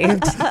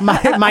saved.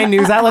 My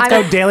news outlets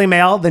go Daily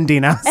Mail, then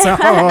Dina. So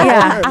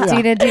Yeah,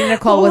 Dina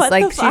Nicole was What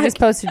like, the she fuck? just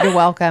posted your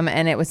welcome,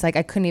 and it was like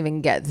I couldn't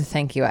even get the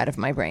thank you out of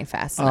my brain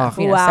fast enough.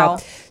 You know? Wow.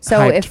 So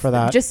Hyped if for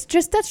that. just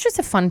that's just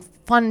a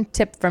fun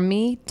tip from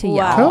me to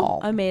Wow. y'all.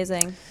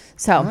 Amazing.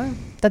 So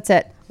that's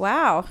it.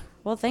 Wow.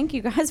 Well, thank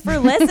you guys for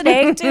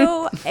listening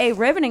to a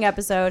riveting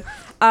episode.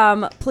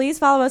 Please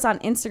follow us on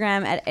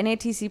Instagram at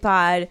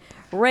NATCPod.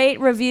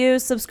 Rate, review,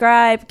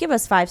 subscribe, give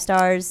us 5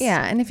 stars.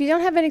 Yeah, and if you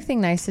don't have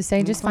anything nice to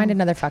say, just find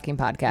another fucking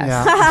podcast.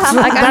 Yeah.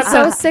 Like I'm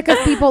so sick of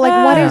people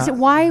like what is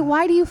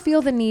why do you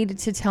feel the need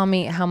to tell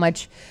me how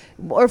much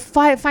or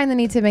find the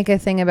need to make a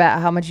thing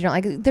about how much you don't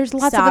like there's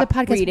lots Stop of other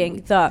podcasts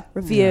reading the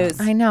reviews.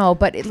 I know,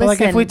 but listen,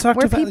 like if we talk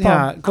we're to people.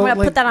 yeah, I'm go, gonna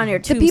like, put that on your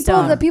The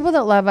tombstone. people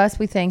that love us,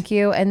 we thank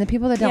you, and the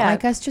people that don't Yeah.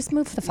 like us, just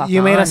move the fuck you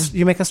on. made us.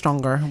 You make us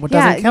stronger. What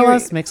Yeah, doesn't kill you're-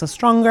 us makes us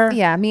stronger.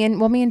 Yeah, me and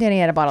Danny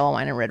had a bottle of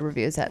wine and read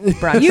reviews at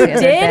brunch. You the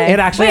other did? day. It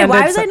actually Wait, why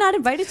ended was so- I not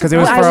invited to 'Cause it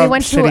was brunch? for a we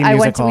went to shitty we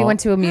musical. went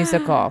to a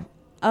musical.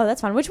 Oh,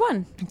 that's fun. Which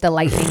one? The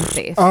Lightning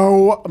Thief.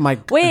 Oh my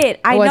god. Wait,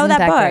 I know Wasn't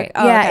that book. great.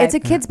 Oh, yeah, okay. it's a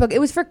kid's book. It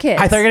was for kids.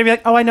 I thought you were gonna be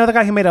like, oh, I know the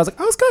guy who made it. I was like,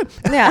 oh, it's good.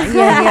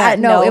 Yeah.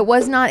 No, No. it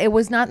was not. It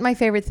was not my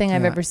favorite thing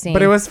I've ever seen.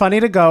 But it was funny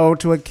to go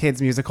to a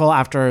kids musical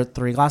after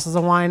 3 glasses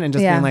of wine and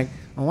just Yeah. being like,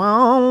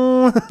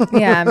 wow.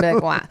 Yeah, I'm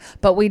like, wow.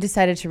 But we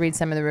decided to read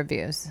some of the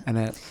reviews. And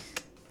it.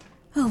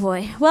 Oh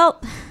boy. Well,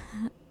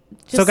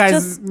 So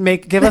guys,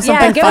 give us yeah,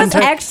 something give fun us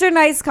to extra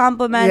nice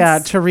compliments. yeah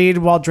to read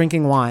while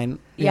drinking wine.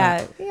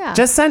 Yeah. Yeah.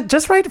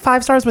 Just write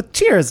 5 stars with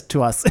cheers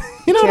to us.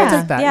 You know, Yeah. we'll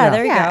take that. Yeah,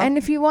 there you Yeah, go. and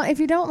if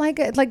you don't like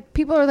it, like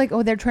people are like,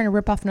 oh, they're trying to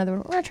rip off another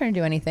one. We're not trying to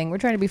do anything. We're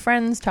trying to be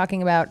friends,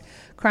 talking about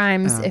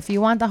crimes. If you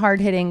want the hard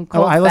hitting,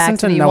 cold I listen facts,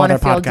 to and you no want other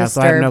to feel podcast, disturbed,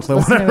 so I have no clue.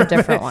 listen to a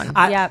different one.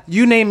 Yep.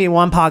 You name me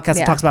one podcast Yeah.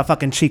 that talks about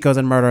fucking Chicos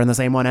and murder in the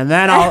same one, and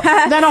then I'll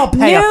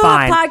pay New a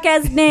fine.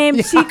 podcast named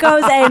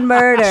Chicos and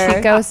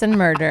Murder. Ghosts and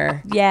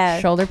murder. Yeah.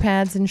 Shoulder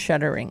pads and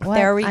shuddering. What?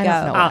 There we I go.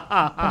 don't know. What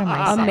am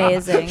I saying?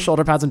 Amazing.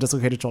 Shoulder pads and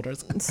dislocated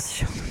shoulders.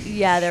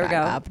 Yeah, there we go.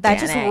 up, That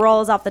just Danny.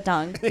 rolls off the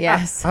tongue.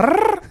 Yes.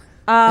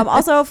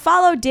 Also,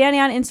 follow Danny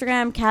on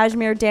Instagram,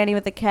 Cashmere Danny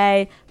with a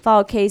K.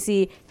 Follow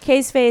Casey,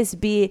 Caseface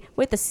B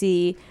with a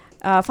C.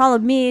 Follow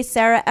me,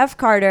 Sarah F.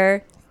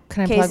 Carter.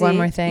 Can I plug one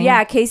more thing?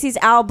 Yeah, Casey's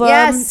album,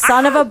 Yes.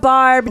 Son of a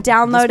Barb.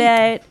 Download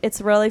it.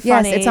 It's really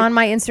funny. Yes, it's on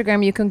my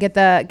Instagram. You can get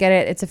it.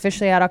 It's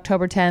officially out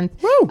October 10th.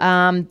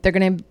 Woo. They're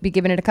going to be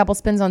giving it a couple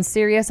spins on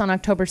Sirius on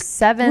October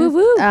 7th.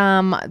 Woo,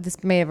 woo.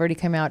 This may have already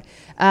come out.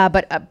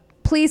 But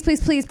please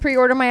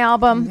pre-order my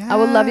album. I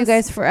would love you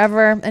guys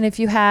forever. And if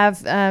you have,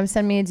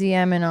 send me a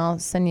DM and I'll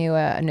send you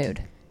a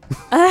nude.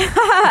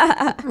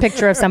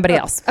 Picture of somebody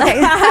else. Okay.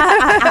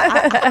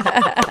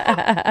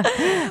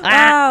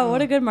 Wow,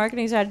 what a good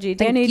marketing strategy.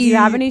 Danny, do you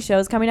have any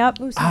shows coming up?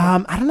 Ooh,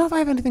 sorry. I don't know if I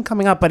have anything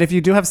coming up, but if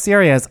you do have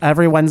Sirius,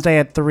 every Wednesday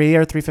at 3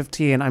 or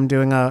 3:15, I'm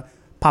doing a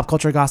pop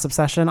culture gossip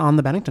session on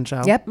the Bennington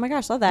Show. Yep. Oh my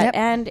gosh, love that. Yep.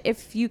 And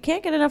if you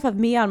can't get enough of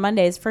me on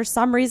Mondays, for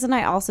some reason,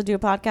 I also do a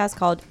podcast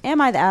called Am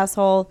I the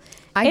Asshole?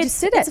 I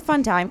just did it. It's a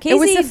fun time. Casey It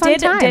was a fun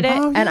time. did it.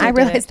 Oh, and yeah. I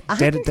realized I'm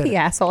Did it. the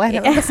asshole. I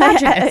have a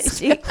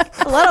misogynist. a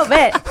little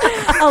bit.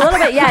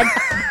 Yeah.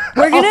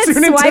 We're I'll gonna tune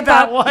into swipe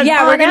that up. one.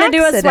 Yeah, On we're gonna do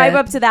a accident. swipe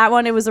up to that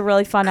one. It was a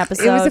really fun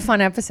episode. It was a fun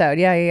episode.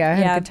 Yeah. I had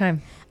Yeah. a good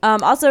time.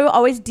 Also,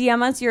 always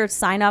DM us your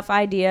sign off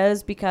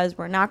ideas because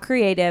we're not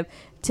creative.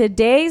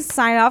 Today's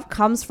sign off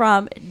comes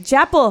from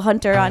Jappel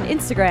Hunter on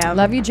Instagram.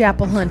 Love you,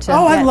 Jappel Hunter.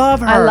 Oh, I love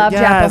her. I love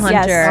Yes. Jappel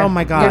Hunter. Yes. Oh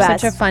my God. You're The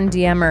such a best. fun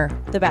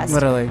DMer. The best.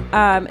 Literally.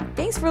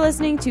 Thanks for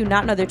listening to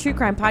Not Another True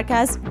Crime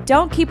Podcast.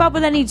 Don't keep up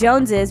with any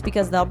Joneses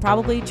because they'll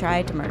probably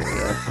try to murder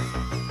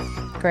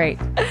you. Great.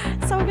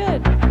 So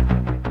good.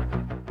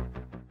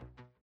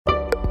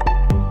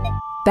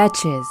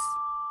 Betches.